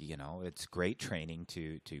think, it's great training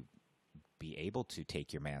to be able to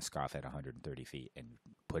take your mask off at 130 feet and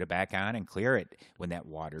put it back on and clear it when that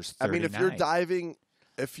water's 39. I mean, if you're diving,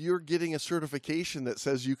 if you're getting a certification that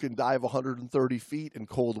says you can dive 130 feet in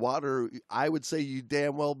cold water, I would say you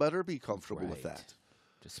damn well better be comfortable with that.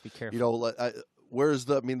 Just be careful.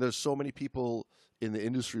 There's so many people in the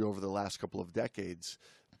industry over the last couple of decades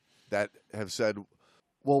that have said,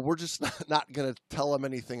 well, we're just not going to tell them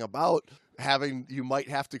anything about you might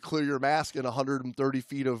have to clear your mask in 130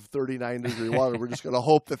 feet of 39-degree water. We're just going to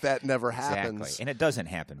hope that never happens. Exactly. And it doesn't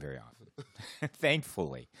happen very often.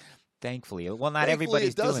 Thankfully. Well, not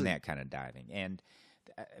everybody's doing that kind of diving. And,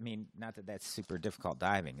 I mean, not that that's super difficult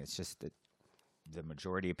diving. It's just that the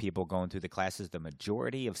majority of people going through the classes, the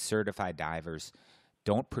majority of certified divers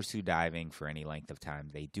don't pursue diving for any length of time.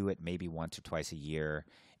 They do it maybe once or twice a year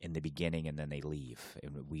in the beginning, and then they leave,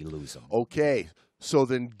 and we lose them. Okay, so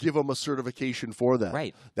then give them a certification for that.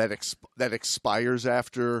 Right. That expires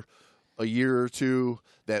after a year or two,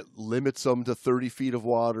 that limits them to 30 feet of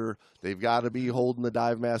water. They've got to be holding the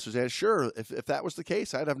dive master's hand. Sure, if that was the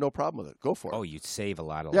case, I'd have no problem with it. Go for it. Oh, you'd save a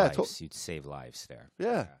lot of lives. You'd save lives there.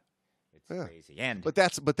 Yeah. It's crazy. But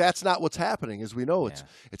that's not what's happening, as we know.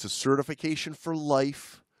 It's a certification for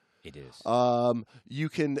life. It is. You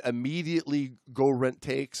can immediately go rent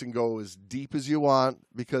takes and go as deep as you want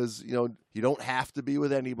because you don't have to be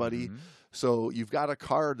with anybody. Mm-hmm. So you've got a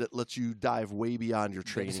card that lets you dive way beyond your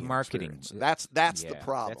training. It's marketing. Experience. That's the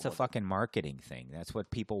problem. That's a fucking marketing thing. That's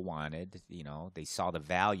what people wanted. They saw the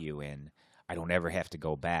value in. I don't ever have to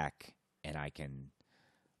go back, and I can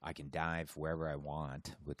dive wherever I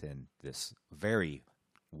want within this very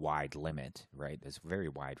wide limit. Right, this very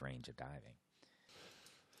wide range of diving.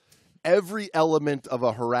 Every element of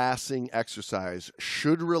a harassing exercise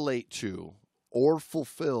should relate to or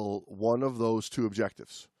fulfill one of those two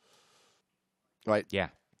objectives. Right? Yeah.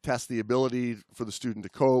 Test the ability for the student to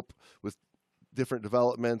cope with different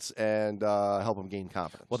developments and help them gain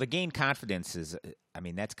confidence. Well, the gain confidence is,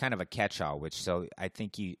 that's kind of a catch-all, so I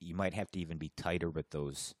think you might have to even be tighter with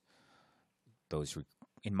those,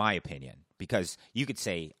 in my opinion, because you could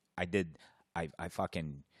say, I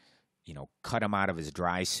fucking, cut him out of his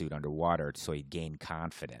dry suit underwater so he'd gain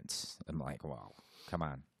confidence. I'm like, well, come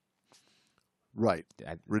on. Right.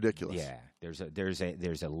 Ridiculous. Yeah.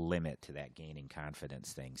 There's a limit to that gaining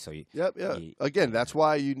confidence thing. So Again, that's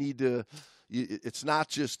why you need to. It's not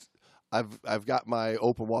just I've got my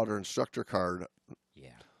open water instructor card. Yeah.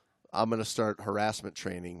 I'm going to start harassment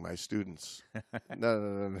training my students.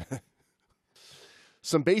 No.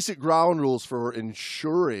 Some basic ground rules for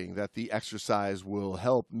ensuring that the exercise will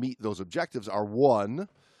help meet those objectives are: 1,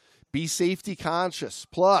 be safety conscious.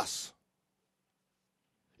 Plus,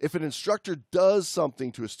 if an instructor does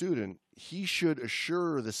something to a student, he should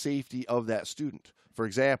assure the safety of that student. For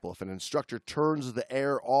example, if an instructor turns the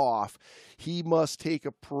air off, he must take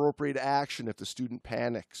appropriate action if the student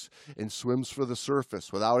panics and swims for the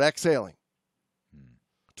surface without exhaling.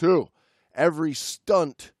 2, every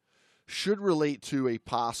stunt should relate to a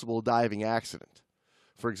possible diving accident.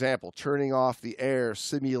 For example, turning off the air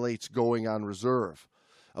simulates going on reserve.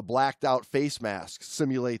 A blacked out face mask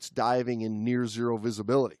simulates diving in near zero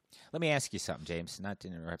visibility. Let me ask you something, James. Not to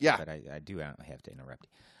interrupt you, but I do have to interrupt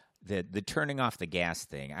you. The turning off the gas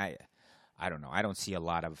thing, I don't know. I don't see a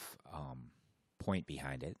lot of point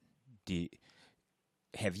behind it.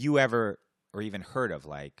 Have you ever or even heard of,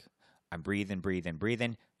 like, I'm breathing,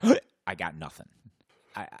 I got nothing?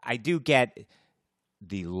 I do get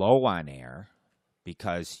the low on air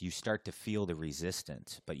because you start to feel the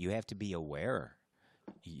resistance, but you have to be aware,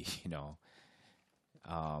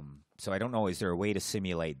 So I don't know, is there a way to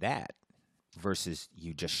simulate that versus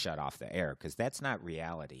you just shut off the air? Because that's not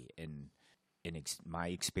reality in my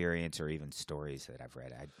experience or even stories that I've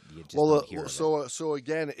read. You just don't hear of it. So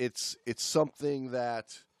again, it's something that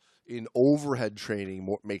in overhead training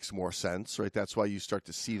makes more sense, right? That's why you start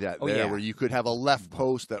to see that where you could have a left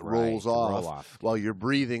post that rolls off while you're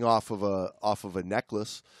breathing off of a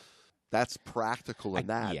necklace. That's practical in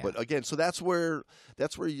that. Yeah. But again, so that's where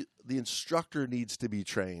the instructor needs to be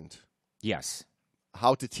trained. Yes.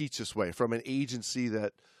 How to teach this way from an agency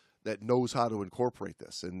that that knows how to incorporate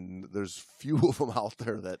this, and there's few of them out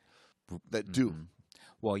there that do.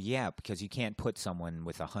 Well, yeah, because you can't put someone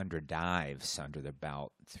with 100 dives under their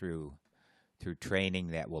belt through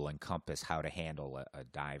training that will encompass how to handle a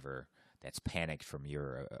diver that's panicked from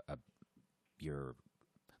your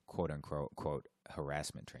quote unquote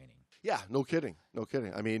harassment training. Yeah, no kidding.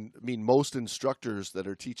 I mean, most instructors that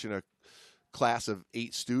are teaching a class of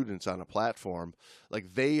 8 students on a platform,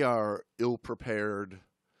 like, they are ill prepared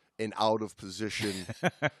and out of position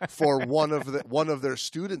for one of their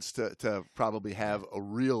students to probably have a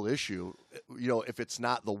real issue, if it's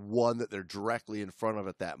not the one that they're directly in front of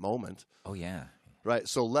at that moment. Oh yeah. Right.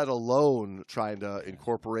 So let alone trying to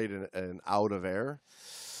incorporate an out of air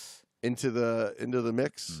into the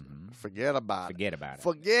mix. Forget about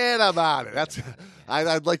it. That's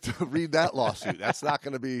I'd like to read that lawsuit. That's not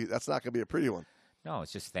going to be a pretty one. No,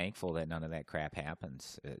 it's just thankful that none of that crap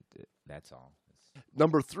happens. That's all.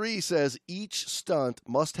 Number 3 says each stunt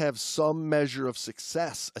must have some measure of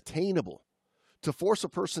success attainable. To force a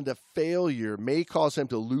person to failure may cause him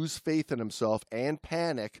to lose faith in himself and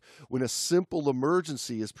panic when a simple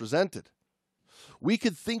emergency is presented. We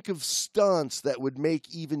could think of stunts that would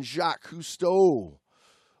make even Jacques Cousteau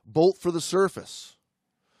bolt for the surface.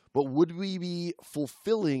 But would we be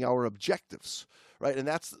fulfilling our objectives? Right? And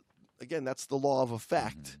that's the law of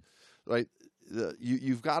effect. Right?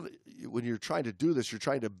 You've got, when you're trying to do this, you're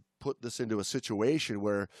trying to put this into a situation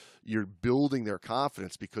where you're building their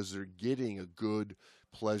confidence because they're getting a good,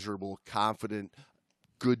 pleasurable, confident,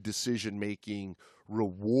 good decision-making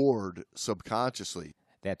reward subconsciously.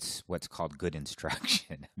 That's what's called good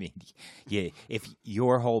instruction. I mean, if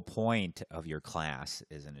your whole point of your class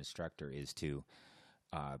as an instructor is to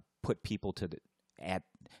put people at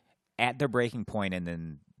their breaking point and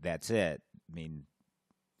then that's it, I mean,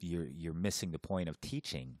 you're missing the point of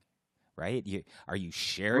teaching, right? Are you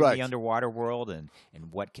sharing the underwater world and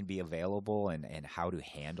what can be available and how to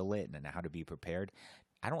handle it and how to be prepared?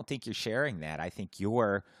 I don't think you're sharing that. I think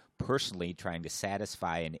you're personally trying to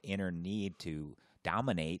satisfy an inner need to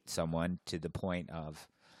dominate someone to the point of,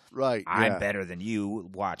 I'm better than you.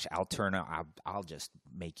 Watch, I'll just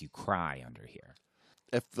make you cry under here.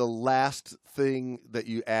 If the last thing that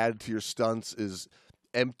you add to your stunts is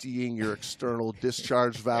emptying your external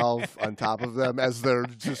discharge valve on top of them as they're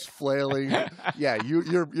just flailing,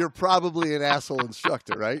 you're probably an asshole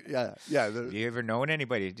instructor, right? Yeah. Have you ever known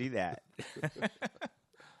anybody to do that?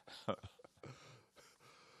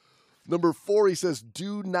 Number 4, he says,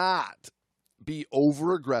 do not be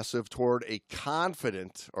over-aggressive toward a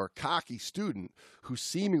confident or cocky student who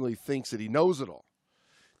seemingly thinks that he knows it all.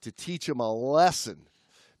 To teach him a lesson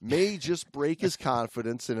may just break his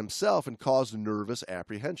confidence in himself and cause nervous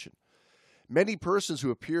apprehension. Many persons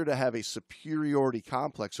who appear to have a superiority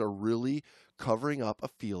complex are really covering up a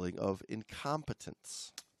feeling of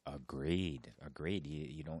incompetence. Agreed.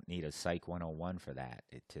 You don't need a Psych 101 for that.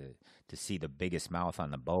 To see the biggest mouth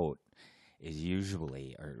on the boat is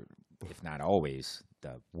usually, or if not always,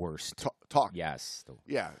 the worst. Talk. Yes.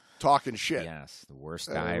 Talking shit. Yes, the worst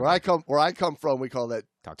diver. Where I come from, we call that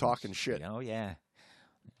talking shit. Oh, yeah.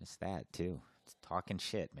 It's that, too. It's talking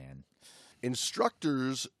shit, man.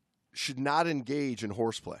 Instructors should not engage in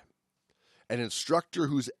horseplay. An instructor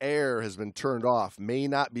whose air has been turned off may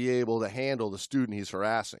not be able to handle the student he's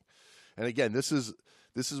harassing. And again, this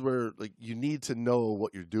is where, like, you need to know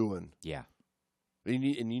what you're doing. Yeah. And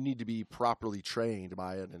you need to be properly trained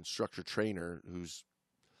by an instructor trainer who's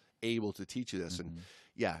able to teach you this. And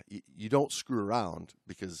you don't screw around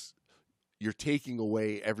because you're taking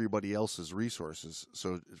away everybody else's resources.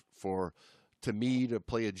 So to me to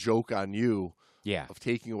play a joke on you of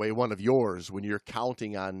taking away one of yours when you're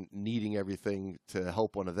counting on needing everything to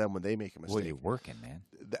help one of them when they make a mistake. Well, you're working, man.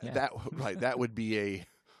 That would be a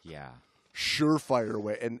Yeah. surefire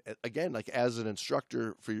way. And again, like as an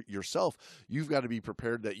instructor for yourself, you've got to be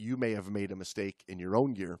prepared that you may have made a mistake in your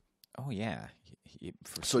own gear. Oh yeah.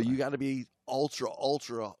 So you got to be ultra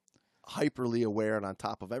hyperly aware and on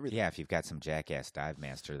top of everything. Yeah, if you've got some jackass dive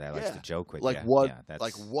master that likes to joke with like you. What, yeah,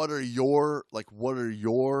 like what are your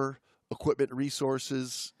equipment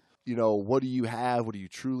resources? You know, what do you have? What do you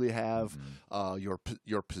truly have?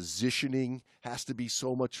 Your positioning has to be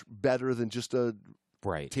so much better than just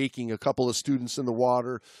taking a couple of students in the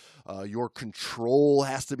water. Your control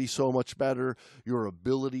has to be so much better. Your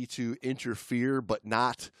ability to interfere, but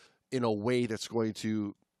not in a way that's going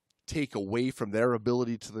to take away from their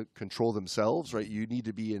ability to control themselves, right? You need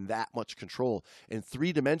to be in that much control. And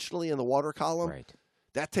 3-dimensionally in the water column,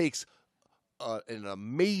 that takes an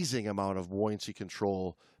amazing amount of buoyancy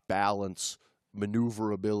control, balance,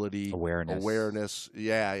 maneuverability, awareness.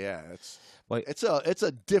 Yeah. It's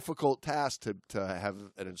a difficult task to have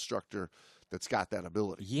an instructor that's got that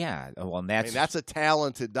ability. Yeah, well, and that's a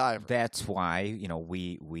talented diver. That's why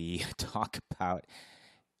we talk about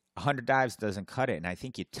 100 dives doesn't cut it, and I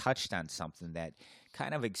think you touched on something that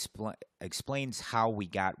kind of explains how we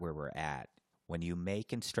got where we're at. When you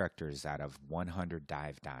make instructors out of 100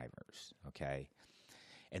 divers, okay,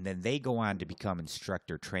 and then they go on to become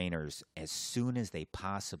instructor trainers as soon as they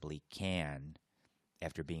possibly can.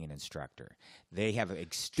 After being an instructor, they have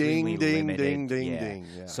extremely limited. Ding.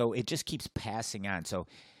 Yeah. So it just keeps passing on. So,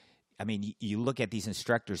 I mean, you look at these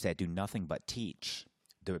instructors that do nothing but teach.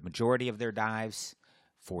 The majority of their dives,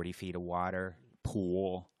 40 feet of water,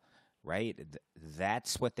 pool, right?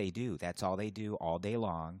 That's what they do. That's all they do all day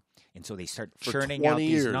long. And so they start churning out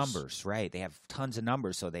these numbers, right? They have tons of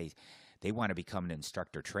numbers, so they want to become an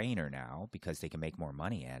instructor trainer now because they can make more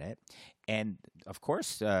money at it. And, of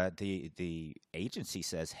course, the agency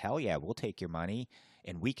says, hell yeah, we'll take your money,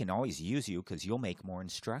 and we can always use you because you'll make more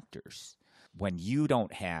instructors. When you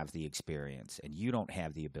don't have the experience and you don't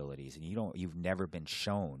have the abilities and you've never been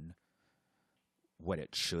shown what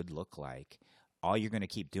it should look like, all you're going to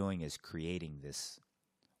keep doing is creating this,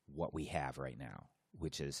 what we have right now,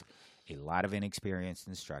 which is a lot of inexperienced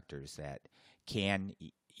instructors that can –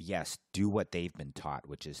 yes, do what they've been taught,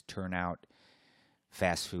 which is turn out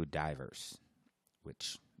fast food divers,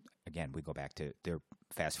 which, again, we go back to their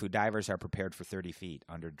fast food divers are prepared for 30 feet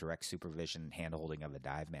under direct supervision and hand-holding of a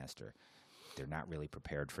dive master. They're not really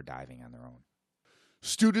prepared for diving on their own.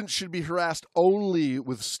 Students should be harassed only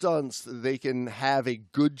with stunts that they can have a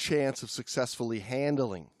good chance of successfully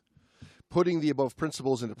handling. Putting the above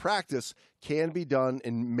principles into practice can be done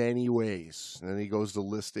in many ways. And then he goes to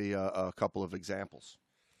list a couple of examples.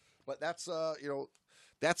 But that's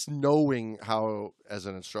that's knowing how, as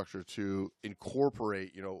an instructor, to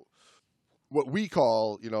incorporate what we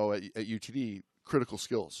call at UTD critical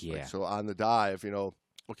skills. Yeah. Right? So on the dive,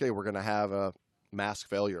 okay, we're going to have a mask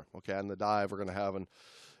failure. Okay, on the dive, we're going to have an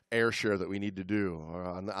air share that we need to do. Or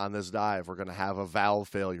on this dive, we're going to have a valve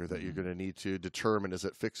failure that you're going to need to determine, is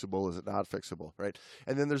it fixable, is it not fixable, right?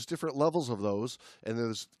 And then there's different levels of those, and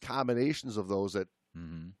there's combinations of those that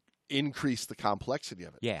increase the complexity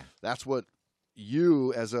of it. Yeah. That's what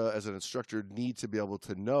you as an instructor need to be able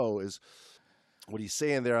to know. Is what he's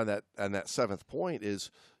saying there on that seventh point is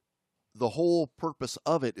the whole purpose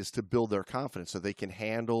of it is to build their confidence so they can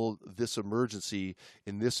handle this emergency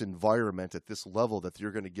in this environment at this level that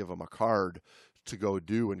you're going to give them a card to go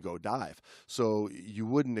do and go dive. So you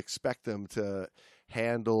wouldn't expect them to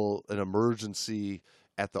handle an emergency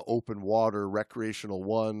at the open water recreational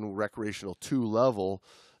 1, recreational 2 level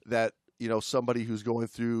that, somebody who's going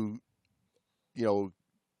through,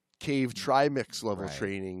 cave trimix level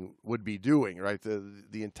training would be doing, right?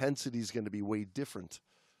 The intensity is going to be way different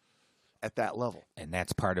at that level. And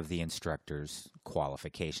that's part of the instructor's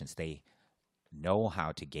qualifications. They know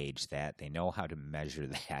how to gauge that. They know how to measure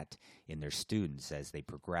that in their students as they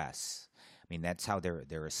progress. I mean, that's how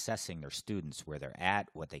they're assessing their students, where they're at,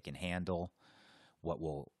 what they can handle, what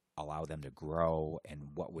will allow them to grow, and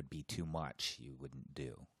what would be too much you wouldn't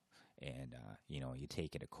do. And, you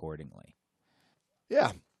take it accordingly.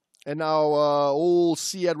 Yeah. And now old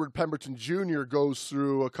C. Edward Pemberton Jr. goes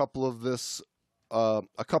through a couple of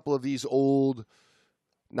these old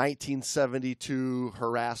 1972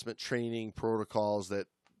 harassment training protocols that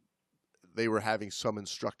they were having some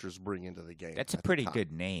instructors bring into the game. That's a pretty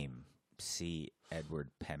good name, C. Edward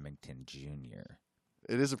Pemberton Jr.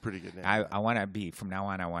 It is a pretty good name. I want to be, from now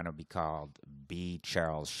on, I want to be called B.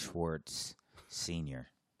 Charles Schwartz Sr.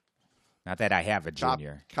 Not that I have a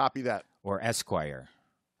junior. Copy that. Or Esquire.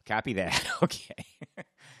 Copy that. Okay.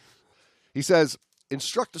 He says,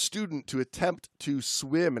 instruct a student to attempt to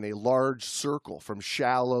swim in a large circle from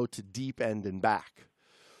shallow to deep end and back.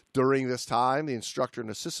 During this time, the instructor and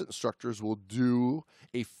assistant instructors will do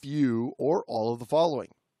a few or all of the following.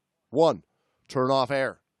 1, turn off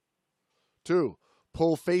air. 2,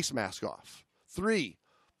 pull face mask off. 3,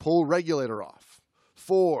 pull regulator off.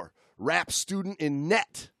 4, wrap student in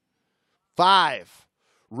net. 5,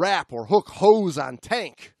 wrap or hook hose on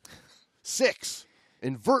tank. 6,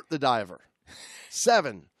 invert the diver.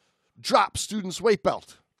 7, drop student's weight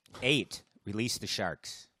belt. 8, release the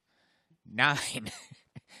sharks. 9,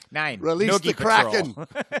 9. Release Noogie the Patrol.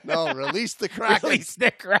 Kraken. No, release the Kraken. Release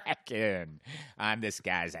the Kraken on this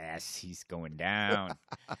guy's ass. He's going down.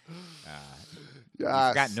 You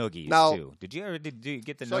forgot Yes. noogies Now, too. Did you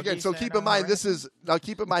get the so noogies? again, so keep in mind this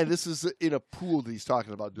is in a pool that he's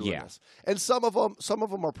talking about doing this, and some of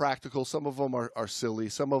them are practical, some of them are silly,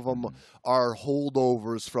 some of them are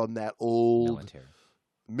holdovers from that old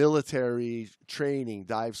military training,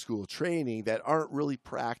 dive school training that aren't really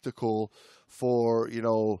practical for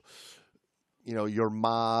your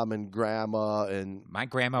mom and grandma and my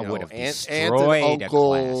grandma would have aunt destroyed and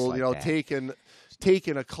uncle, a class like that.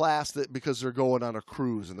 taking a class that because they're going on a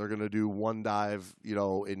cruise and they're going to do one dive,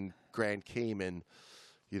 in Grand Cayman,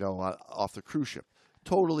 off the cruise ship.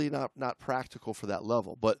 Totally not practical for that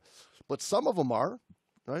level, but some of them are.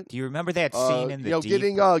 Right? Do you remember that scene in the deep?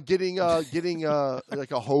 getting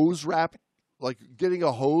like a hose wrap, like getting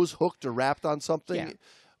a hose hooked or wrapped on something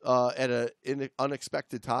at an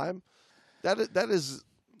unexpected time. That is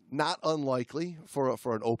not unlikely for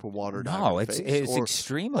an open water dive. No, it's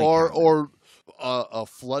extremely or a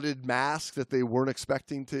flooded mask that they weren't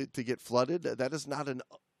expecting to get flooded. That is not an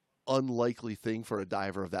unlikely thing for a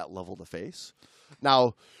diver of that level to face.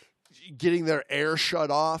 Now, getting their air shut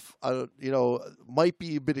off, might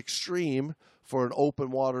be a bit extreme for an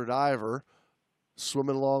open water diver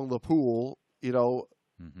swimming along the pool,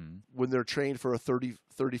 when they're trained for a 30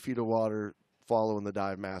 feet of water following the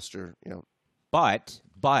dive master, But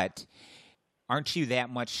aren't you that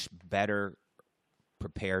much better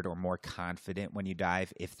prepared or more confident when you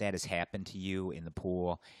dive if that has happened to you in the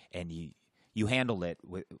pool and you handled it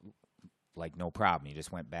with like no problem? You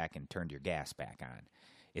just went back and turned your gas back on.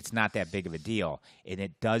 It's not that big of a deal, and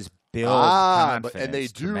it does build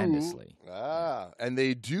confidence tremendously. And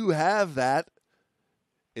they do have that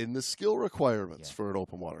in the skill requirements for an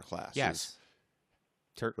open water class. Yes.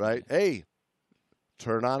 Right? Hey,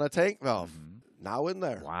 turn on a tank valve. Now in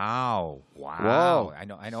there. Wow. I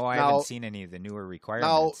know. I haven't seen any of the newer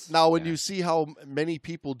requirements. Now, when you see how many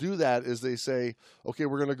people do that, is they say, okay,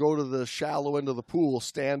 we're going to go to the shallow end of the pool,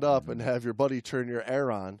 stand up, and have your buddy turn your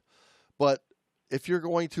air on. But if you're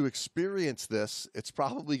going to experience this, it's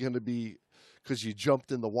probably going to be because you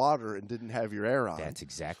jumped in the water and didn't have your air on. That's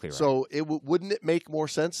exactly right. So wouldn't it make more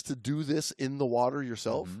sense to do this in the water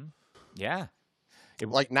yourself? Yeah.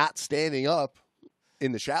 Like not standing up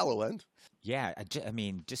in the shallow end. Yeah. I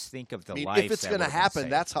mean, just think of the life. If it's going to happen,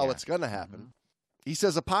 that's how it's going to happen. He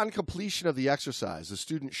says, upon completion of the exercise, the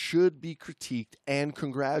student should be critiqued and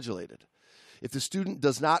congratulated. If the student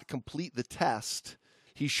does not complete the test,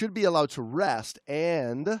 he should be allowed to rest,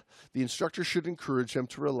 and the instructor should encourage him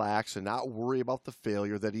to relax and not worry about the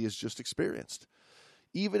failure that he has just experienced.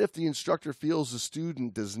 Even if the instructor feels the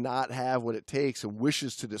student does not have what it takes and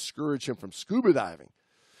wishes to discourage him from scuba diving,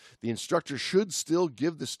 the instructor should still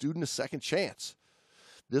give the student a second chance.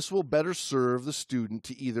 This will better serve the student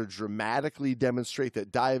to either dramatically demonstrate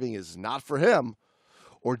that diving is not for him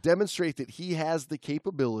or demonstrate that he has the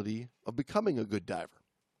capability of becoming a good diver.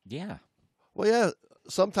 Yeah. Well, yeah.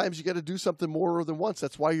 Sometimes you got to do something more than once.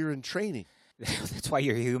 That's why you're in training. That's why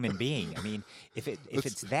you're a human being. I mean, if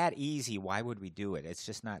it's that easy, why would we do it? It's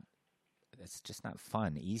just not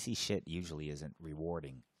fun. Easy shit usually isn't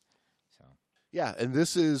rewarding. So yeah, and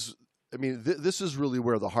this is really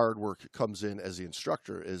where the hard work comes in as the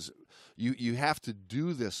instructor. Is you have to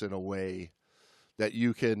do this in a way that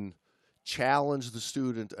you can challenge the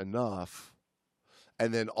student enough,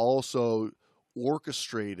 and then also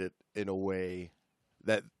orchestrate it in a way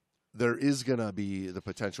that there is going to be the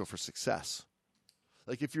potential for success.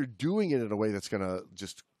 Like if you're doing it in a way that's going to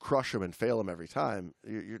just crush them and fail them every time,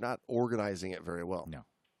 you're not organizing it very well.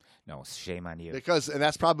 No, shame on you. And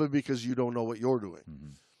that's probably because you don't know what you're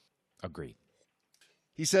doing. Agreed.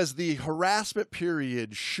 He says the harassment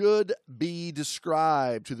period should be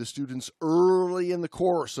described to the students early in the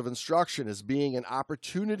course of instruction as being an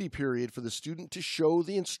opportunity period for the student to show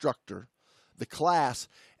the instructor, the class,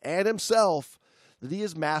 and himself that he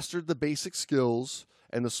has mastered the basic skills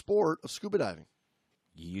and the sport of scuba diving.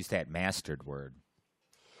 You use that mastered word.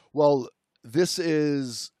 Well, this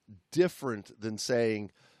is different than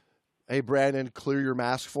saying, hey, Brandon, clear your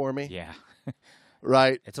mask for me. Yeah.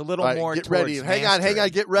 Right? It's a little more get ready. Hang on,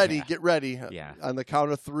 get ready. Yeah. Get ready. Yeah. On the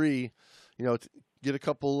count of 3, get a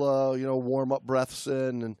couple, warm-up breaths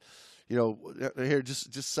in and, here,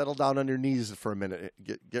 just settle down on your knees for a minute.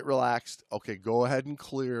 Get relaxed. Okay, go ahead and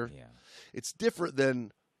clear. Yeah. It's different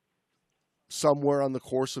than somewhere on the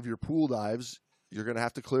course of your pool dives, you're going to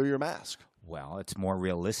have to clear your mask. Well, it's more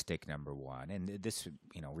realistic, number one. And this,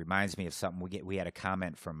 reminds me of something. We had a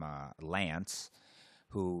comment from Lance,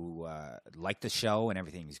 who liked the show and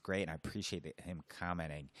everything is great, and I appreciate him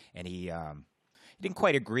commenting. And he didn't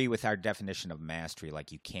quite agree with our definition of mastery,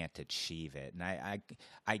 like you can't achieve it. And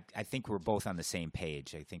I think we're both on the same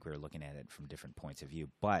page. I think we were looking at it from different points of view.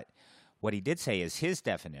 But what he did say is his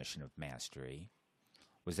definition of mastery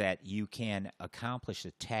was that you can accomplish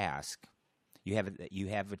a task. You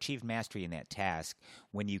have achieved mastery in that task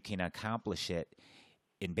when you can accomplish it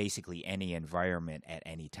in basically any environment at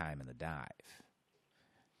any time in the dive.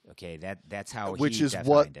 Okay, that's how he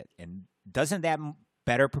defined it. And doesn't that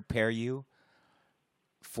better prepare you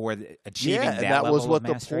for achieving that that level was what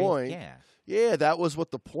of mastery? the point. Yeah, that was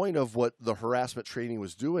what the point of what the harassment training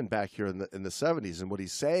was doing back here in the 70s. And what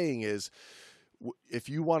he's saying is, if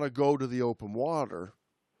you want to go to the open water,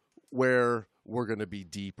 where we're going to be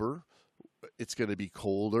deeper, it's going to be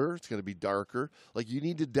colder, it's going to be darker. Like, you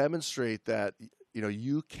need to demonstrate that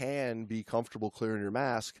you can be comfortable clearing your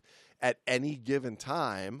mask at any given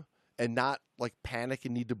time, and not like panic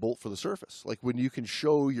and need to bolt for the surface. Like, when you can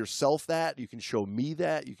show yourself that, you can show me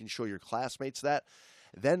that, you can show your classmates that,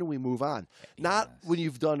 then we move on. Not when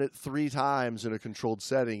you've done it 3 times in a controlled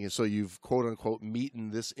setting, and so you've quote unquote meeting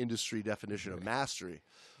this industry definition of mastery.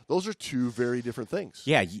 Those are 2 very different things.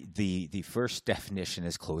 Yeah, the first definition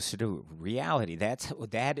is closer to reality.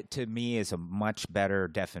 That to me is a much better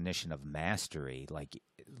definition of mastery,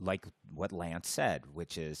 like what Lance said,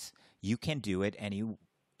 which is you can do it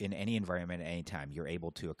in any environment at any time. You're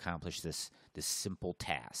able to accomplish this simple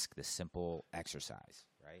task, this simple exercise,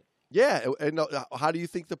 right? Yeah, and how do you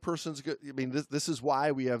think the person's good? I mean, this is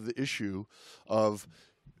why we have the issue of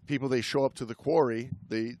people. They show up to the quarry,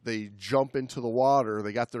 they jump into the water,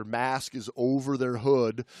 they got their mask is over their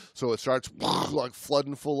hood, so it starts like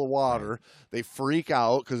flooding full of water. They freak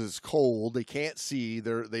out because it's cold, they can't see,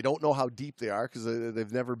 they don't know how deep they are because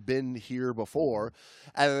they've never been here before,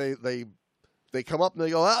 and they come up and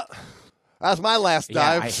they go, that's my last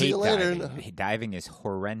dive. I See hate you later. Diving. Diving is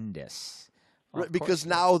horrendous. Well, right, because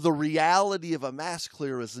now the reality of a mask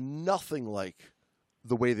clear is nothing like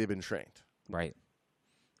the way they've been trained. Right.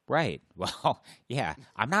 Well, yeah.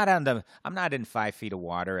 I'm not in 5 feet of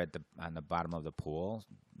water on the bottom of the pool,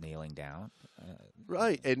 kneeling down.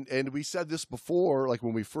 Right. And we said this before, like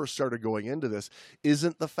when we first started going into this,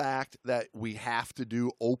 isn't the fact that we have to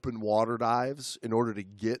do open water dives in order to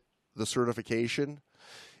get the certification?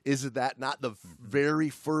 Is that not the very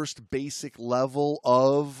first basic level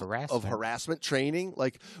of harassment training?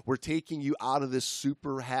 Like, we're taking you out of this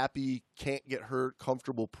super happy, can't get hurt,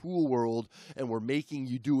 comfortable pool world, and we're making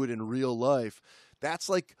you do it in real life. That's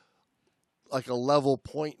like a level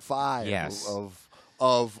 0.5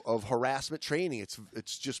 of harassment training.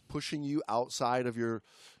 It's just pushing you outside of your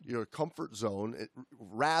comfort zone,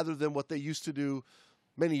 rather than what they used to do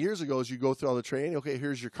many years ago. Is you go through all the training. Okay,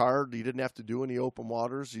 here's your card. You didn't have to do any open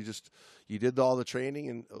waters. You did all the training,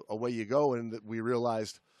 and away you go. And we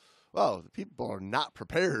realized, well, the people are not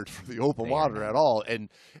prepared for the open water at all.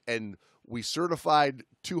 And we certified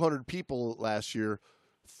 200 people last year.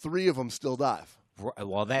 3 of them still dive.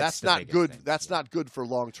 Well, that's not good. That's not good for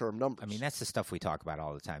long-term numbers. I mean, that's the stuff we talk about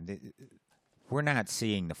all the time. We're not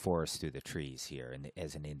seeing the forest through the trees here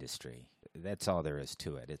as an industry. That's all there is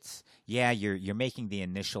to it. You're making the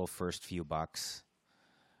initial first few bucks.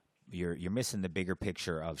 You're missing the bigger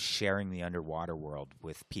picture of sharing the underwater world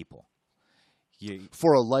with people.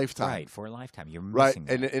 For a lifetime. Right, for a lifetime. You're missing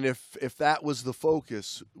that. And if that was the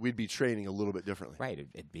focus, we'd be training a little bit differently. Right.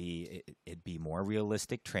 It'd be more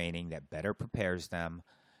realistic training that better prepares them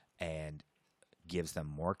and gives them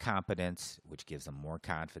more competence, which gives them more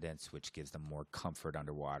confidence, which gives them more comfort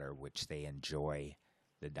underwater, which they enjoy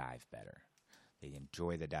the dive better. They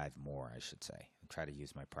enjoy the dive more, I should say. Try to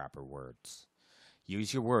use my proper words.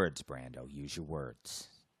 Use your words, Brando. Use your words.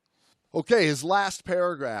 Okay, his last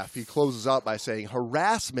paragraph, he closes out by saying,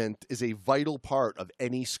 harassment is a vital part of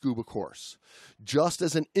any scuba course. Just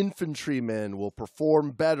as an infantryman will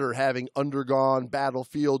perform better having undergone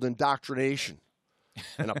battlefield indoctrination,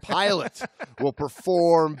 and a pilot will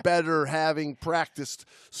perform better having practiced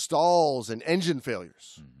stalls and engine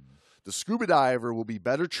failures. Mm-hmm. The scuba diver will be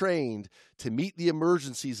better trained to meet the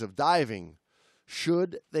emergencies of diving,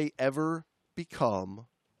 should they ever become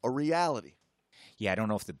a reality. Yeah, I don't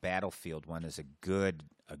know if the battlefield one is a good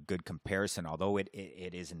comparison, although it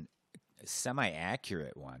is a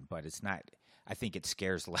semi-accurate one, but it's not. I think it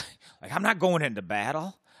scares like I'm not going into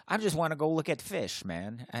battle. I just want to go look at fish,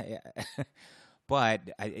 man. But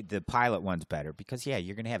the pilot one's better because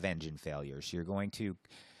you're going to have engine failures. You're going to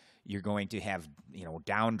have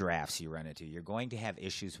downdrafts you run into. You're going to have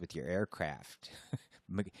issues with your aircraft.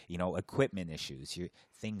 Equipment issues.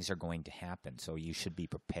 Things are going to happen, so you should be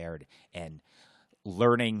prepared. And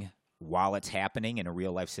learning while it's happening in a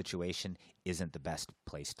real life situation isn't the best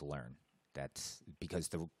place to learn. That's because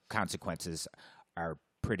the consequences are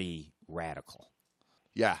pretty radical.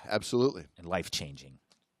 Yeah, absolutely. And life changing.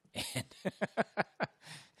 And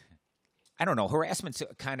I don't know. Harassment's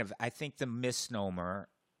kind of, I think the misnomer,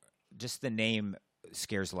 just the name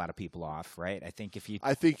scares a lot of people off, right? I think if you.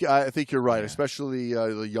 I think you're right, especially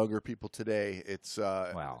the younger people today. It's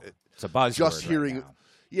it's a buzzword. Just hearing, right now.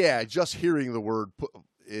 Yeah, just hearing the word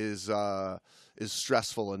is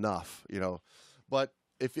stressful enough, But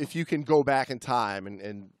if you can go back in time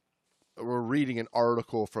and we're reading an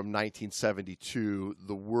article from 1972,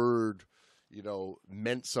 the word,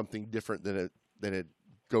 meant something different than it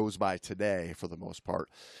goes by today for the most part.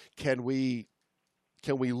 Can we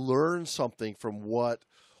learn something from what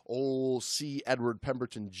old C. Edward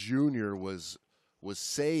Pemberton Jr. was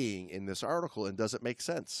saying in this article, and does it make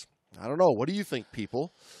sense? I don't know. What do you think,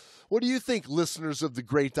 people? What do you think, listeners of the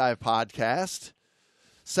Great Dive Podcast?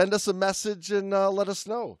 Send us a message and let us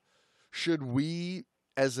know. Should we,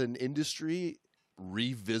 as an industry,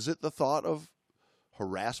 revisit the thought of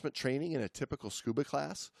harassment training in a typical scuba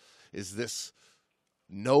class? Is this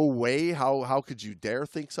no way? How could you dare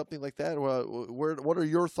think something like that? What are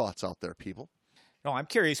your thoughts out there, people? No, I'm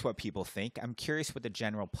curious what people think. I'm curious what the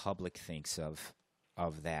general public thinks of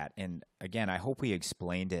that. And again, I hope we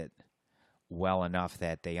explained it well enough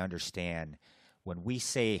that they understand when we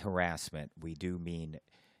say harassment, we do mean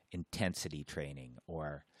intensity training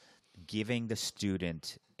or giving the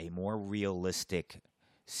student a more realistic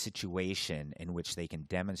situation in which they can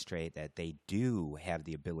demonstrate that they do have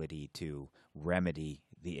the ability to remedy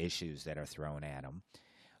the issues that are thrown at them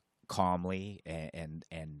calmly. And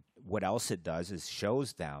what else it does is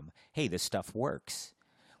shows them, hey, this stuff works.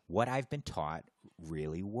 What I've been taught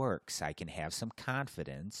really works. I can have some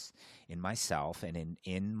confidence in myself and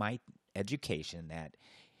in my education that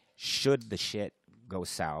should the shit go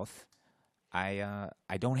south, I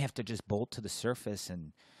don't have to just bolt to the surface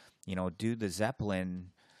and, do the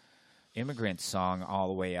Zeppelin immigrant song all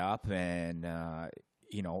the way up and,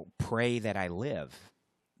 pray that I live.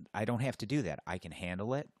 I don't have to do that. I can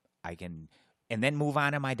handle it. And then move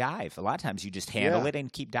on to my dive. A lot of times you just handle it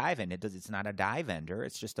and keep diving. It's not a dive ender.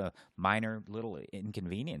 It's just a minor little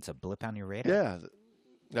inconvenience, a blip on your radar. Yeah.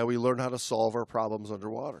 Now we learn how to solve our problems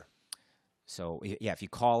underwater. So, yeah, if you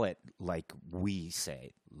call it like we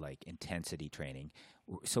say, like intensity training,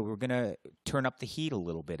 so we're going to turn up the heat a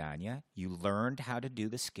little bit on you. You learned how to do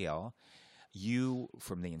the skill. You,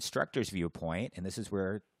 from the instructor's viewpoint, and this is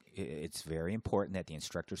where it's very important that the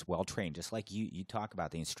instructor's well-trained. Just like you talk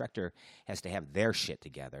about, the instructor has to have their shit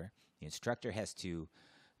together. The instructor has to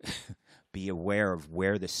be aware of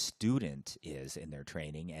where the student is in their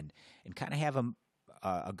training and kind of have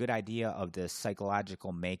a good idea of the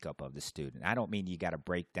psychological makeup of the student. I don't mean you got to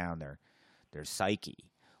break down their psyche.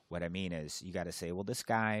 What I mean is you got to say, well, this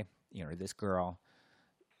guy, this girl,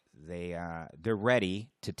 they're ready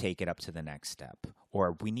to take it up to the next step,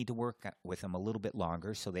 or we need to work with them a little bit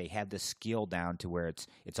longer so they have the skill down to where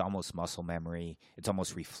it's almost muscle memory. It's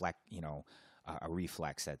almost a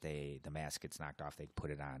reflex that the mask gets knocked off, they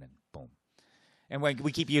put it on and boom. And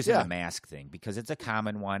we keep using the mask thing because it's a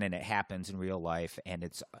common one and it happens in real life, and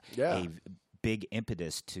it's a big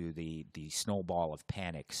impetus to the snowball of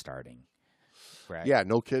panic starting. Right? Yeah,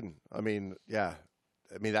 no kidding. I mean,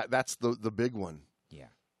 that's the big one. Yeah.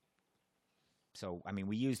 So,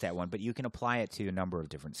 we use that one, but you can apply it to a number of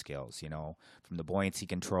different skills, from the buoyancy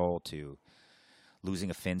control to losing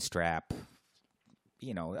a fin strap.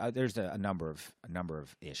 There's a number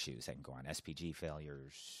of issues that can go on. SPG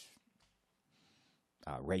failures,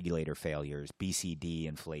 regulator failures, BCD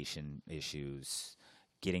inflation issues,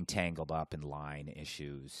 getting tangled up in line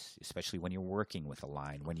issues, especially when you're working with a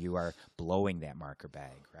line, when you are blowing that marker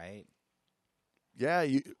bag, right? Yeah,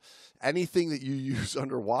 anything that you use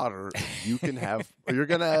underwater, you can have. You're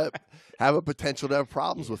gonna have a potential to have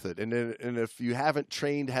problems with it, and if you haven't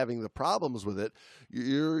trained having the problems with it,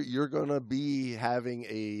 you're gonna be having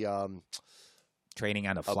a training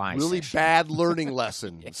on a fly really session. Bad learning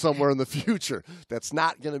lesson somewhere in the future. That's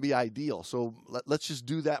not going to be ideal. So let's just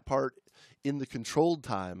do that part in the controlled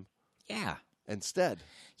time. Yeah. Instead.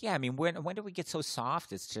 Yeah, when do we get so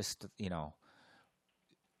soft? It's just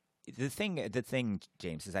the thing,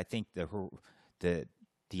 James, is I think the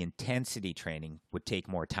intensity training would take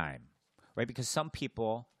more time, right? Because some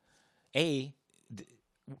people,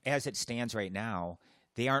 as it stands right now,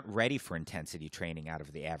 they aren't ready for intensity training out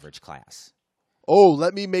of the average class. Oh,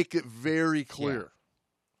 let me make it very clear. Yeah.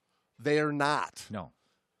 They are not. No.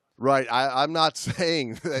 Right. I'm not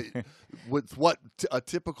saying that with what a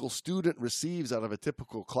typical student receives out of a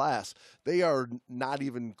typical class, they are not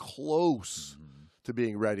even close to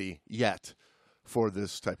being ready yet for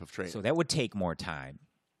this type of training. So that would take more time.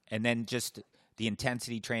 And then just the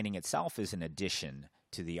intensity training itself is an addition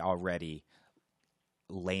to the already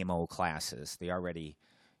lame-o classes, the already,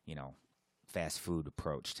 fast food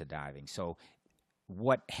approach to diving. So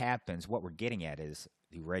what we're getting at is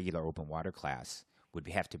the regular open water class would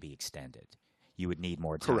have to be extended. You would need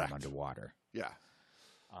more time Correct. underwater. Yeah.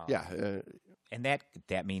 And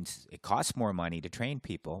that means it costs more money to train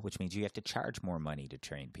people, which means you have to charge more money to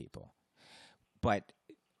train people. But,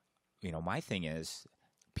 my thing is,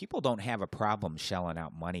 people don't have a problem shelling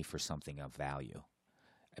out money for something of value.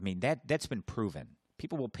 I mean, that's been proven.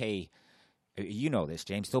 People will pay, you know this,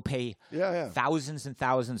 James, they'll pay thousands and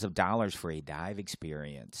thousands of dollars for a dive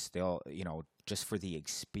experience. They'll, just for the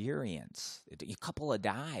experience, a couple of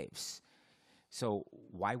dives. So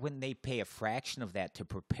why wouldn't they pay a fraction of that to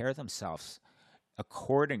prepare themselves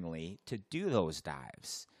accordingly to do those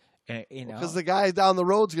dives? Because the guy down the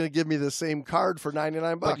road's going to give me the same card for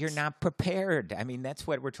 $99. But you're not prepared. I mean, that's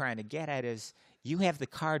what we're trying to get at is you have the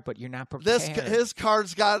card, but you're not prepared. His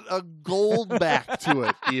card's got a gold back to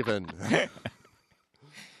it, even.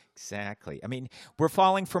 Exactly. I mean, we're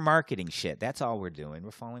falling for marketing shit. That's all we're doing.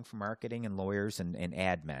 We're falling for marketing and lawyers and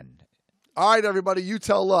ad men. All right, everybody, you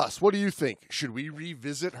tell us. What do you think? Should we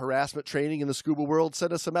revisit harassment training in the scuba world?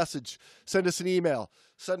 Send us a message. Send us an email.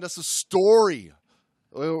 Send us a story.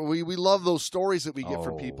 We love those stories that we get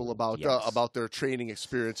from people about their training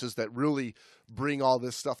experiences that really bring all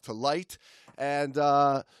this stuff to light. And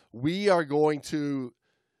we are going to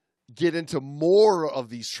get into more of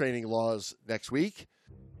these training laws next week.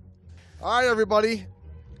 All right, everybody.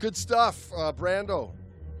 Good stuff, Brando.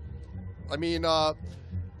 I mean,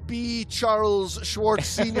 B. Charles Schwartz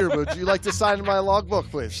Sr., would you like to sign my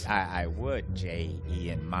logbook, please? I would, J.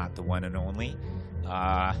 Ian Mott, the one and only.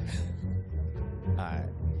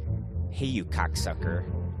 Hey, you cocksucker.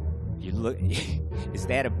 You look. Is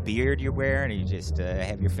that a beard you're wearing, or you just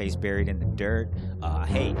have your face buried in the dirt?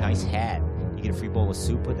 Hey, nice hat. You get a free bowl of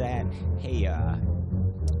soup with that? Hey,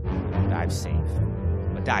 dive safe.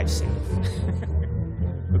 Dive safe.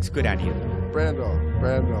 Looks good on you. Brando,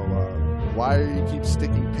 why do you keep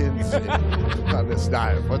sticking pins on this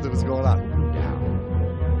dive? What is going on? Yeah.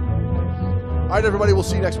 All right, everybody, we'll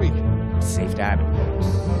see you next week. Safe diving, folks.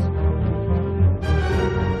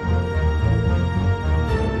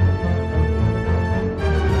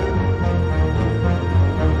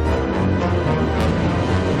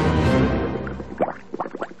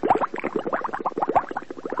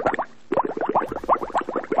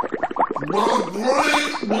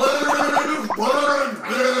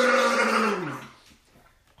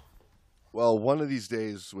 Well, one of these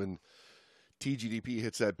days when TGDP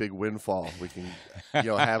hits that big windfall, we can,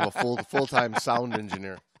 have a full-time sound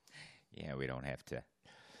engineer. Yeah, we don't have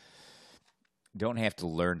to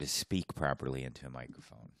learn to speak properly into a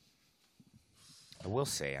microphone. I will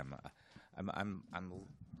say I'm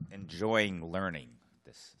enjoying learning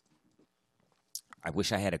this. I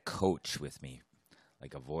wish I had a coach with me,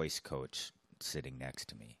 like a voice coach sitting next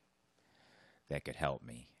to me that could help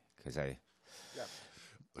me because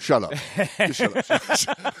Shut up. Just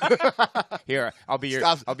shut up. Here, I'll be your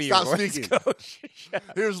Stop voice speaking. coach.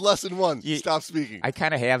 Here's lesson 1. Stop speaking. I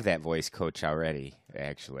kind of have that voice coach already,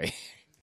 actually.